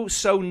so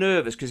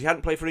nervous because he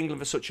hadn't played for England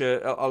for such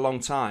a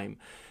long time,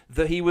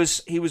 that he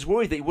was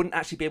worried that he wouldn't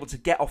actually be able to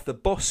get off the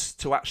bus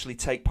to actually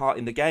take part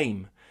in the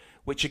game.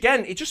 Which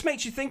again, it just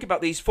makes you think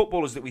about these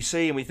footballers that we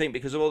see, and we think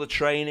because of all the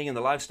training and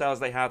the lifestyles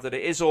they have that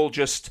it is all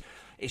just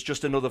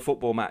another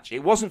football match.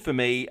 It wasn't for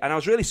me, and I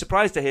was really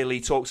surprised to hear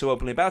Lee talk so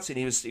openly about it. And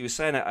he was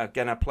saying,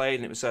 again, I played,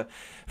 and it was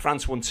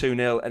France won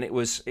 2-0, and it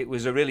was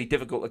a really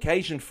difficult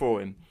occasion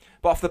for him.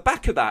 But off the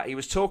back of that, he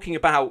was talking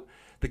about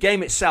the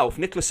game itself.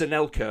 Nicolas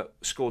Anelka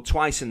scored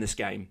twice in this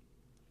game.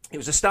 It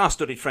was a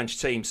star-studded French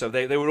team, so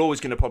they were always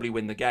going to probably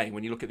win the game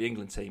when you look at the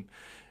England team,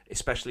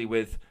 especially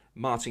with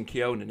Martin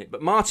Keown in it.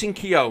 But Martin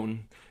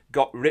Keown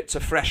got ripped a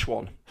fresh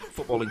one,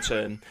 footballing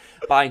term,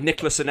 by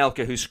Nicolas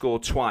Anelka, who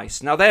scored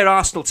twice. Now, they're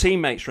Arsenal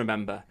teammates,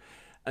 remember.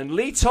 And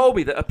Lee told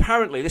me that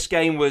apparently this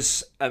game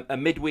was a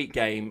midweek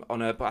game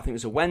I think it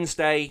was a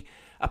Wednesday.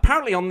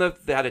 Apparently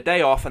they had a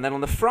day off, and then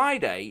on the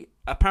Friday,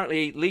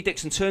 apparently Lee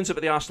Dixon turns up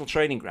at the Arsenal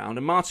training ground,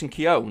 and Martin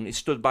Keown is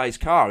stood by his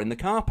car in the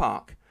car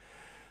park.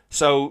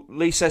 So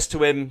Lee says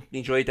to him,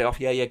 enjoy your day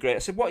off? Yeah, great. I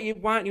said, why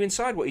aren't you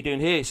inside? What are you doing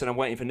here? He said, I'm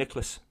waiting for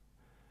Nicolas.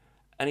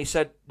 And he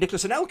said,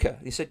 Nicolas Anelka?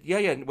 And he said,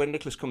 yeah, when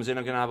Nicolas comes in,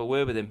 I'm going to have a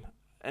word with him.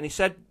 And he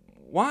said,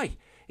 why?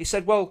 He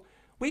said, well,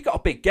 we got a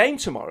big game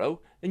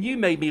tomorrow, and you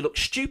made me look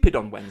stupid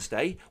on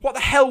Wednesday. What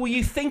the hell were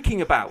you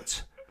thinking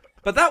about?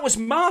 But that was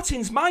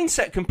Martin's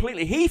mindset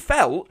completely. He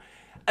felt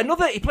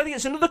he played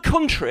against another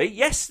country.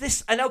 Yes,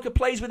 this Anelka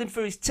plays with him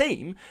for his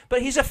team,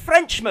 but he's a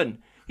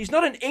Frenchman. He's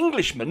not an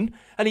Englishman.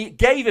 And he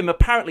gave him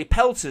apparently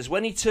pelters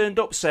when he turned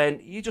up saying,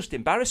 you just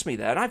embarrassed me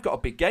there, and I've got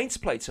a big game to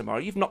play tomorrow.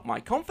 You've knocked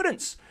my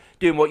confidence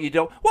doing what you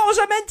do. What was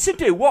I meant to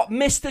do? What,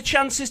 missed the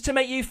chances to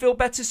make you feel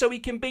better so he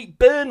can beat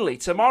Burnley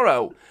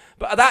tomorrow?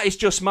 But that is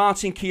just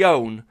Martin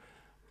Keown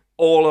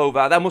all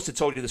over. That must have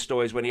told you the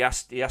stories when he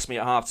asked me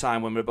at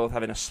half-time when we were both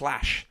having a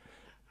slash.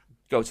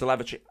 Go to the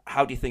lavatory.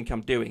 How do you think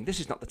I'm doing?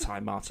 This is not the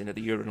time, Martin, at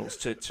the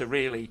urinals to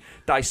really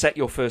dissect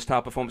your first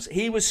half performance.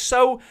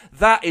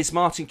 That is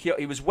Martin Keown.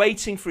 He was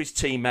waiting for his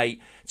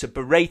teammate to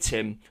berate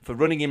him for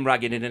running him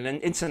ragged in an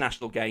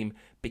international game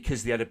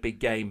because they had a big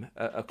game,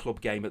 a club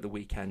game at the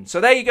weekend.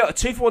 So there you go, a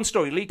 2-for-1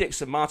 story. Lee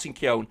Dixon, Martin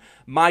Keown,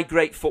 my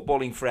great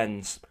footballing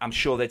friends. I'm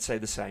sure they'd say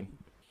the same.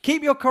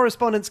 Keep your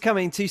correspondence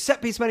coming to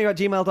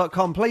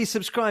setpiecemenu@gmail.com. Please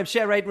subscribe,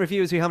 share, rate and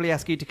review as we humbly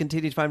ask you to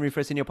continue to find room for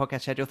us in your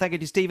podcast schedule. Thank you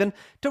to Stephen,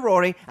 to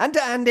Rory and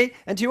to Andy,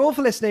 and to you all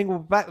for listening. We'll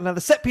be back with another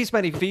Set Piece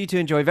Menu for you to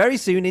enjoy very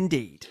soon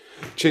indeed.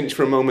 Chinch,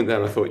 for a moment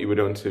there, I thought you were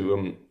going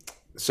to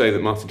say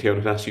that Martin Keown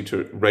had asked you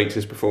to rate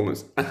his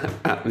performance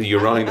at the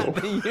urinal.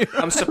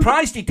 I'm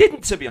surprised he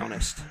didn't, to be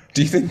honest. What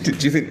do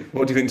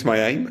you think's my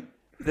aim?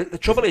 The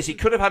trouble is, he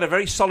could have had a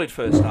very solid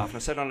first half. And I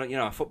said on a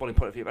footballing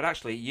point of view, but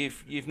actually,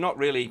 you've not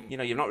really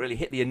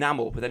hit the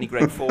enamel with any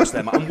great force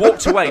there, and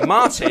walked away.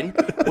 Martin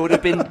would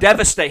have been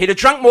devastated. He'd have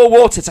drank more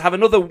water to have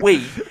another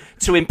wee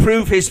to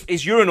improve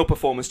his urinal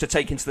performance to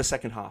take into the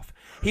second half.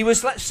 He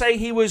was, let's say,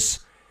 he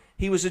was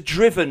a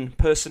driven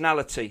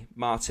personality,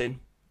 Martin.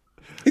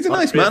 He's a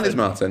nice man, is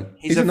Martin.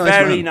 He's a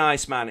very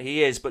nice man.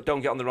 He is, but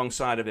don't get on the wrong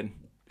side of him.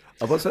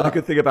 I've also heard a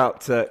good thing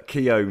about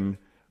Keown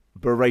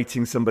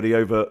berating somebody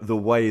over the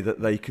way that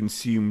they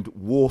consumed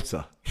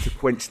water to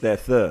quench their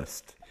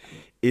thirst.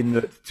 In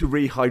that, to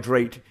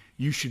rehydrate,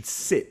 you should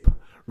sip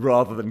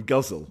rather than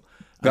guzzle.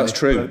 That's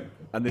true.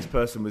 And this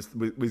person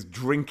was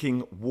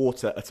drinking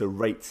water at a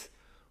rate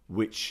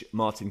which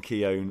Martin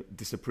Keown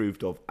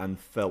disapproved of and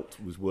felt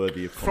was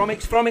worthy of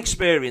comment. From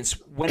experience,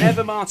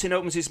 whenever Martin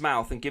opens his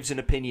mouth and gives an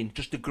opinion,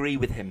 just agree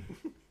with him.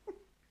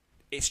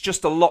 It's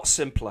just a lot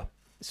simpler.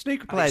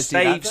 Snooker players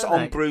saves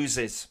on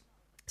bruises.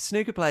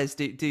 Snooker players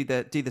do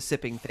the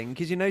sipping thing,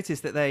 because you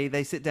notice that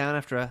they sit down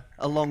after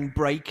a long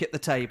break at the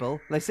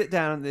table. They sit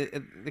down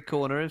at the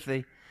corner of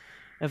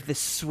the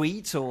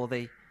suite or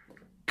the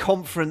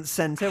conference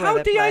centre.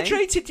 How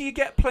dehydrated do you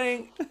get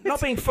playing?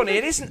 Not being funny,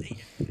 it isn't.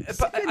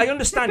 But I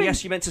understand.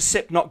 Yes, you meant to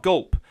sip, not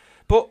gulp.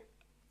 But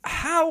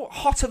how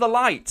hot are the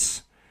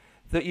lights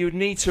that you would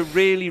need to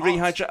really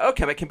rehydrate?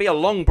 Okay, it can be a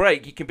long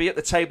break. You can be at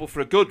the table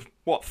for a good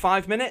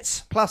 5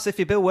 minutes. Plus, if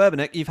you're Bill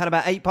Werbeniuk, you've had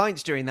about 8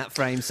 pints during that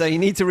frame, so you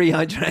need to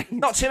rehydrate.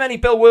 Not too many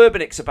Bill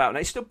Werbeniuks about now.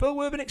 Is Bill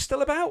Werbeniuk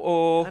still about,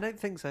 or? I don't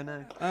think so.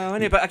 No.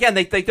 Anyway, but again,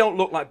 they don't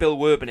look like Bill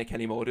Werbeniuk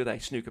anymore, do they?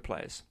 Snooker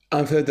players.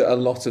 I've heard that a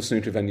lot of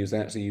snooker venues they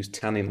actually use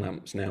tanning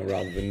lamps now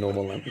rather than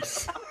normal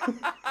lamps.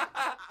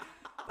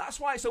 That's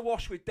why it's a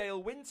wash with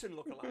Dale Winton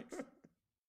lookalikes.